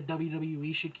something that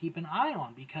WWE should keep an eye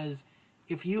on, because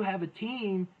if you have a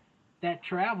team that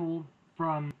traveled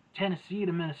from Tennessee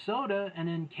to Minnesota and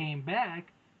then came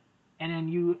back, and then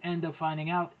you end up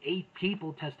finding out 8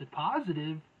 people tested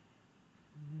positive,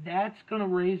 that's going to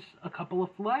raise a couple of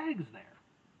flags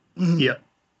there. Mm-hmm. Yeah.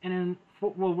 And then,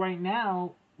 well, right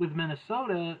now with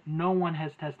Minnesota, no one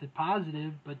has tested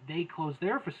positive, but they closed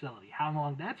their facility. How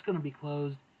long that's going to be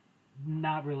closed,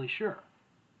 not really sure.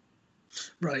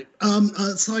 Right.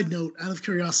 Side note, out of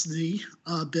curiosity,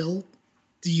 Bill,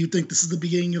 do you think this is the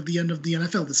beginning of the end of the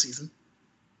NFL this season?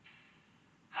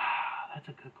 That's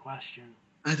a good question.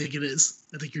 I think it is.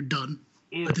 I think you're done.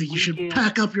 If I think you should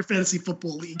pack up your fantasy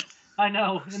football league. I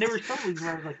know, and there were some leagues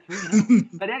where I was like 3-0.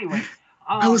 But anyway,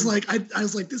 I was like,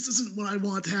 this isn't what I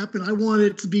want to happen. I want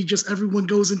it to be just everyone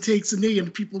goes and takes a knee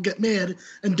and people get mad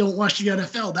and don't watch the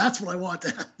NFL. That's what I want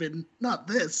to happen, not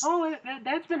this. Oh,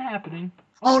 that's been happening.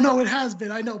 Oh, no, it has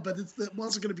been. I know, but it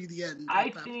wasn't going to be the end.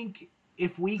 I think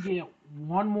if we get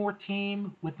one more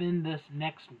team within this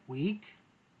next week,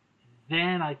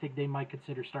 then I think they might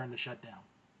consider starting to shut down.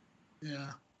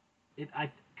 Yeah.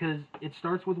 Because it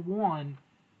starts with 1,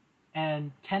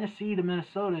 and Tennessee to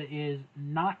Minnesota is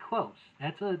not close.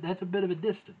 That's a bit of a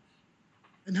distance.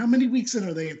 And how many weeks in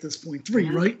are they at this point? 3,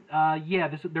 right?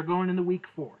 Yeah, they're going into week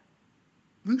 4.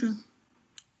 Okay.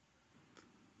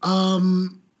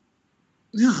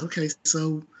 Yeah, okay.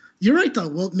 So you're right, though.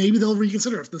 Well, maybe they'll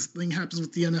reconsider if this thing happens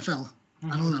with the NFL.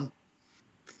 Mm-hmm. I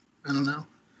don't know.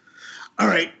 All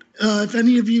right. If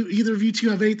either of you two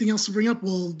have anything else to bring up,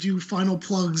 we'll do final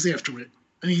plugs after it.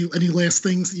 Any last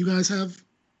things that you guys have?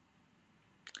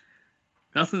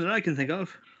 Nothing that I can think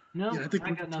of. No, yeah, I think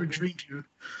we're drained here.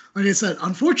 Like I said,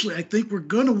 unfortunately, I think we're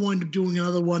going to wind up doing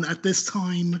another one at this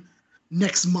time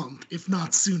next month, if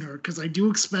not sooner, because I do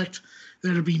expect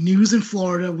there to be news in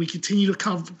Florida. We continue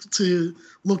to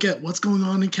look at what's going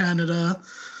on in Canada.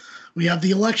 We have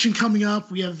the election coming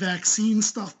up. We have vaccine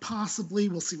stuff possibly.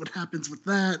 We'll see what happens with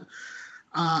that.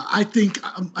 I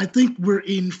think we're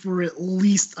in for at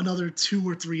least another 2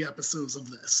 or 3 episodes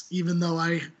of this, even though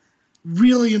I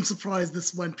really am surprised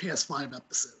this went past 5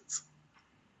 episodes.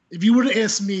 If you were to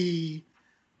ask me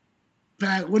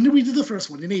back, when did we do the first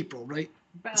one? In April, right?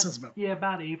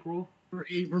 About April. Or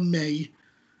May.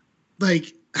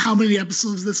 Like, how many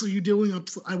episodes of this are you doing?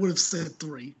 I would have said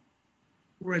 3.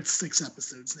 We're at 6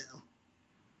 episodes now.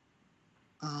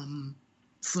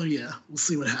 So yeah, we'll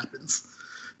see what happens.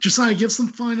 Josiah, give some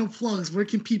final plugs. Where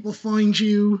can people find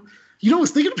you? You know, I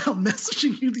was thinking about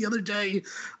messaging you the other day.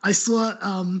 I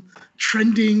saw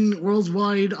trending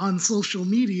worldwide on social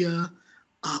media.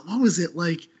 What was it,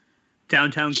 like?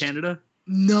 Downtown Canada?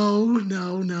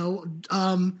 No.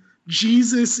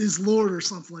 Jesus is Lord or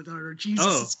something like that, or Jesus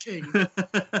is King.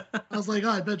 I was like,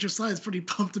 I bet Josiah's pretty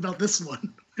pumped about this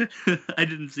one. I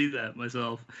didn't see that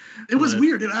myself. It was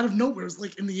weird. Out of nowhere, it was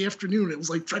like in the afternoon. It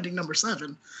was like trending number 7.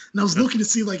 And I was looking to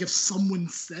see like if someone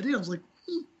said it. I was like,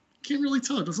 can't really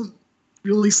tell. It doesn't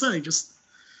really say. It just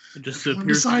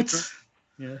appears.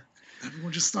 Yeah.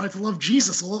 Everyone just started to love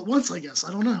Jesus all at once, I guess.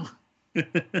 I don't know.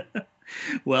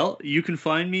 Well, you can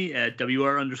find me at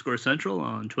WR_Central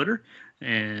on Twitter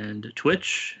and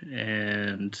Twitch,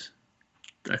 and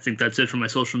I think that's it for my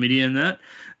social media in that.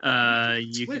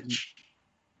 Twitch.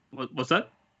 What's that?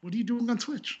 What are you doing on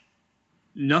Twitch?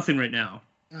 Nothing right now.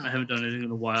 I haven't done anything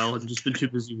in a while. I've just been too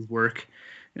busy with work.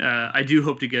 I do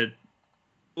hope to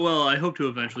I hope to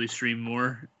eventually stream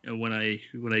more when I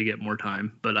get more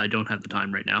time, but I don't have the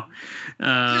time right now.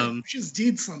 You just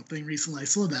did something recently. I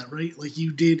saw that, right? Like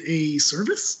you did a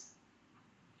service?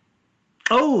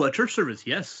 Oh, a church service.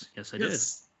 Yes, I did.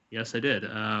 Yes, I did.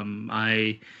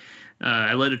 I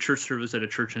led a church service at a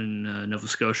church in Nova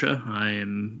Scotia.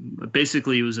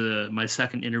 It was my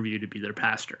second interview to be their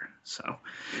pastor. So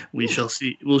we shall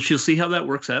see. She'll see how that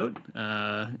works out.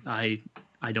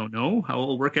 I don't know how it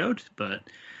will work out, but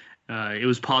It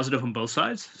was positive on both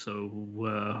sides, so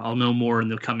I'll know more in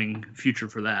the coming future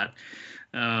for that.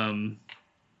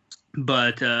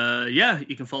 But yeah,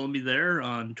 you can follow me there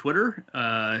on Twitter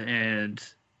and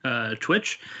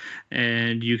Twitch,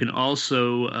 and you can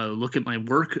also look at my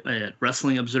work at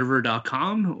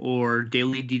WrestlingObserver.com or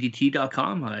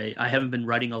DailyDDT.com. I haven't been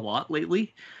writing a lot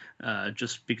lately,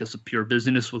 just because of pure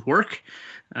busyness with work,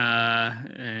 but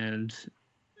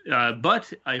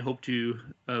I hope to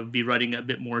be writing a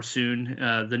bit more soon.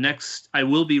 I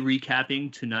will be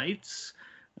recapping tonight's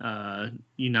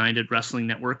United Wrestling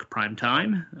Network prime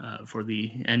time for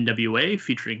the NWA,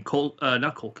 featuring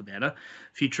not Colt Cabana,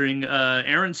 featuring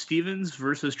Aaron Stevens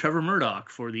versus Trevor Murdoch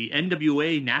for the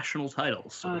NWA national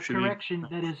title. So correction,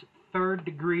 that is third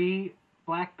degree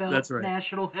black belt. That's right.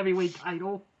 National heavyweight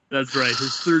title. That's right,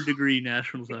 his third degree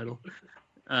national title.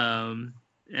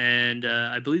 And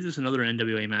I believe there's another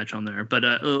NWA match on there. But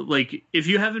if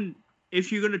you're going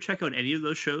to check out any of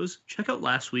those shows, check out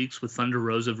last week's with Thunder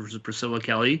Rosa versus Priscilla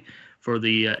Kelly for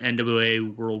the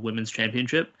NWA World Women's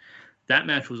Championship. That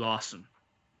match was awesome.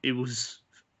 It was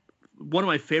one of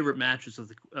my favorite matches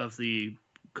of the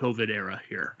COVID era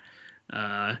here,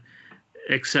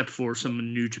 except for some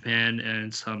in New Japan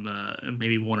and some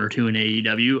maybe one or two in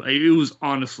AEW. It was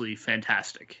honestly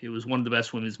fantastic. It was one of the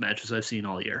best women's matches I've seen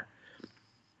all year.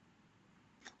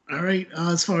 All right.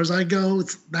 As far as I go,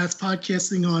 that's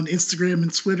podcasting on Instagram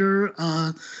and Twitter.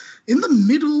 In the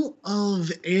middle of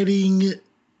adding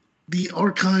the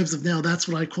archives of now, that's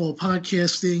what I call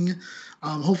podcasting.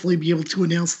 Hopefully, be able to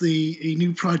announce a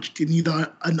new project in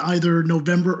either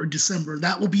November or December.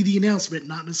 That will be the announcement,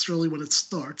 not necessarily when it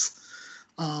starts.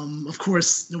 Of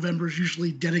course, November is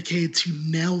usually dedicated to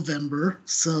Nowember,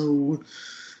 so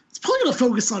it's probably going to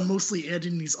focus on mostly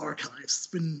adding these archives. It's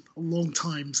been a long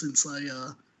time since I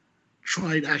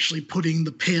tried actually putting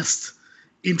the past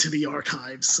into the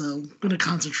archives, so I'm going to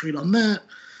concentrate on that.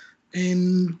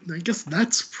 And I guess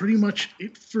that's pretty much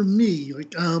it for me.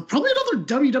 Probably another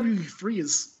WWE 3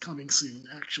 is coming soon,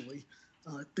 actually.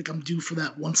 I think I'm due for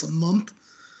that once a month.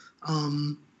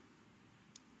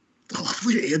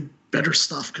 Hopefully add better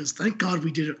stuff, because thank God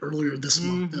we did it earlier this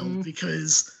month, Bill,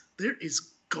 because there is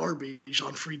garbage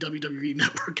on Free WWE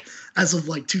Network as of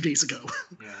 2 days ago.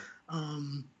 Yeah.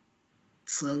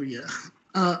 So, yeah.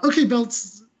 Okay,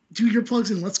 Belts, do your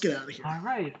plugs and let's get out of here. All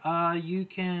right. You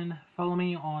can follow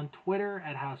me on Twitter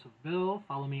at House of Bill.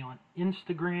 Follow me on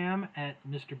Instagram at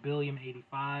Mr.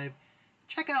 Billiam85.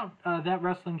 Check out that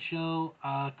wrestling show.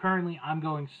 Currently, I'm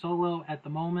going solo at the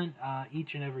moment,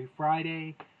 each and every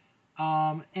Friday.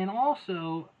 And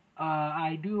also,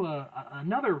 I do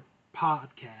another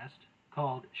podcast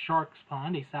called Sharks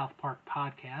Pond, a South Park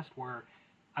podcast, where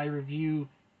I review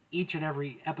each and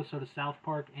every episode of South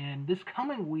Park. And this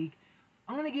coming week,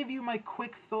 I'm going to give you my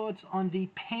quick thoughts on the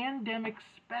pandemic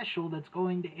special that's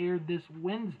going to air this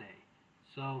Wednesday.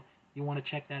 So you want to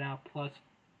check that out, plus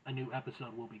a new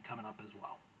episode will be coming up as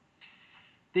well.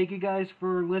 Thank you guys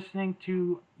for listening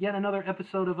to yet another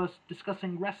episode of us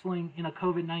discussing wrestling in a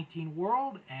COVID-19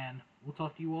 world, and we'll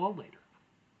talk to you all later.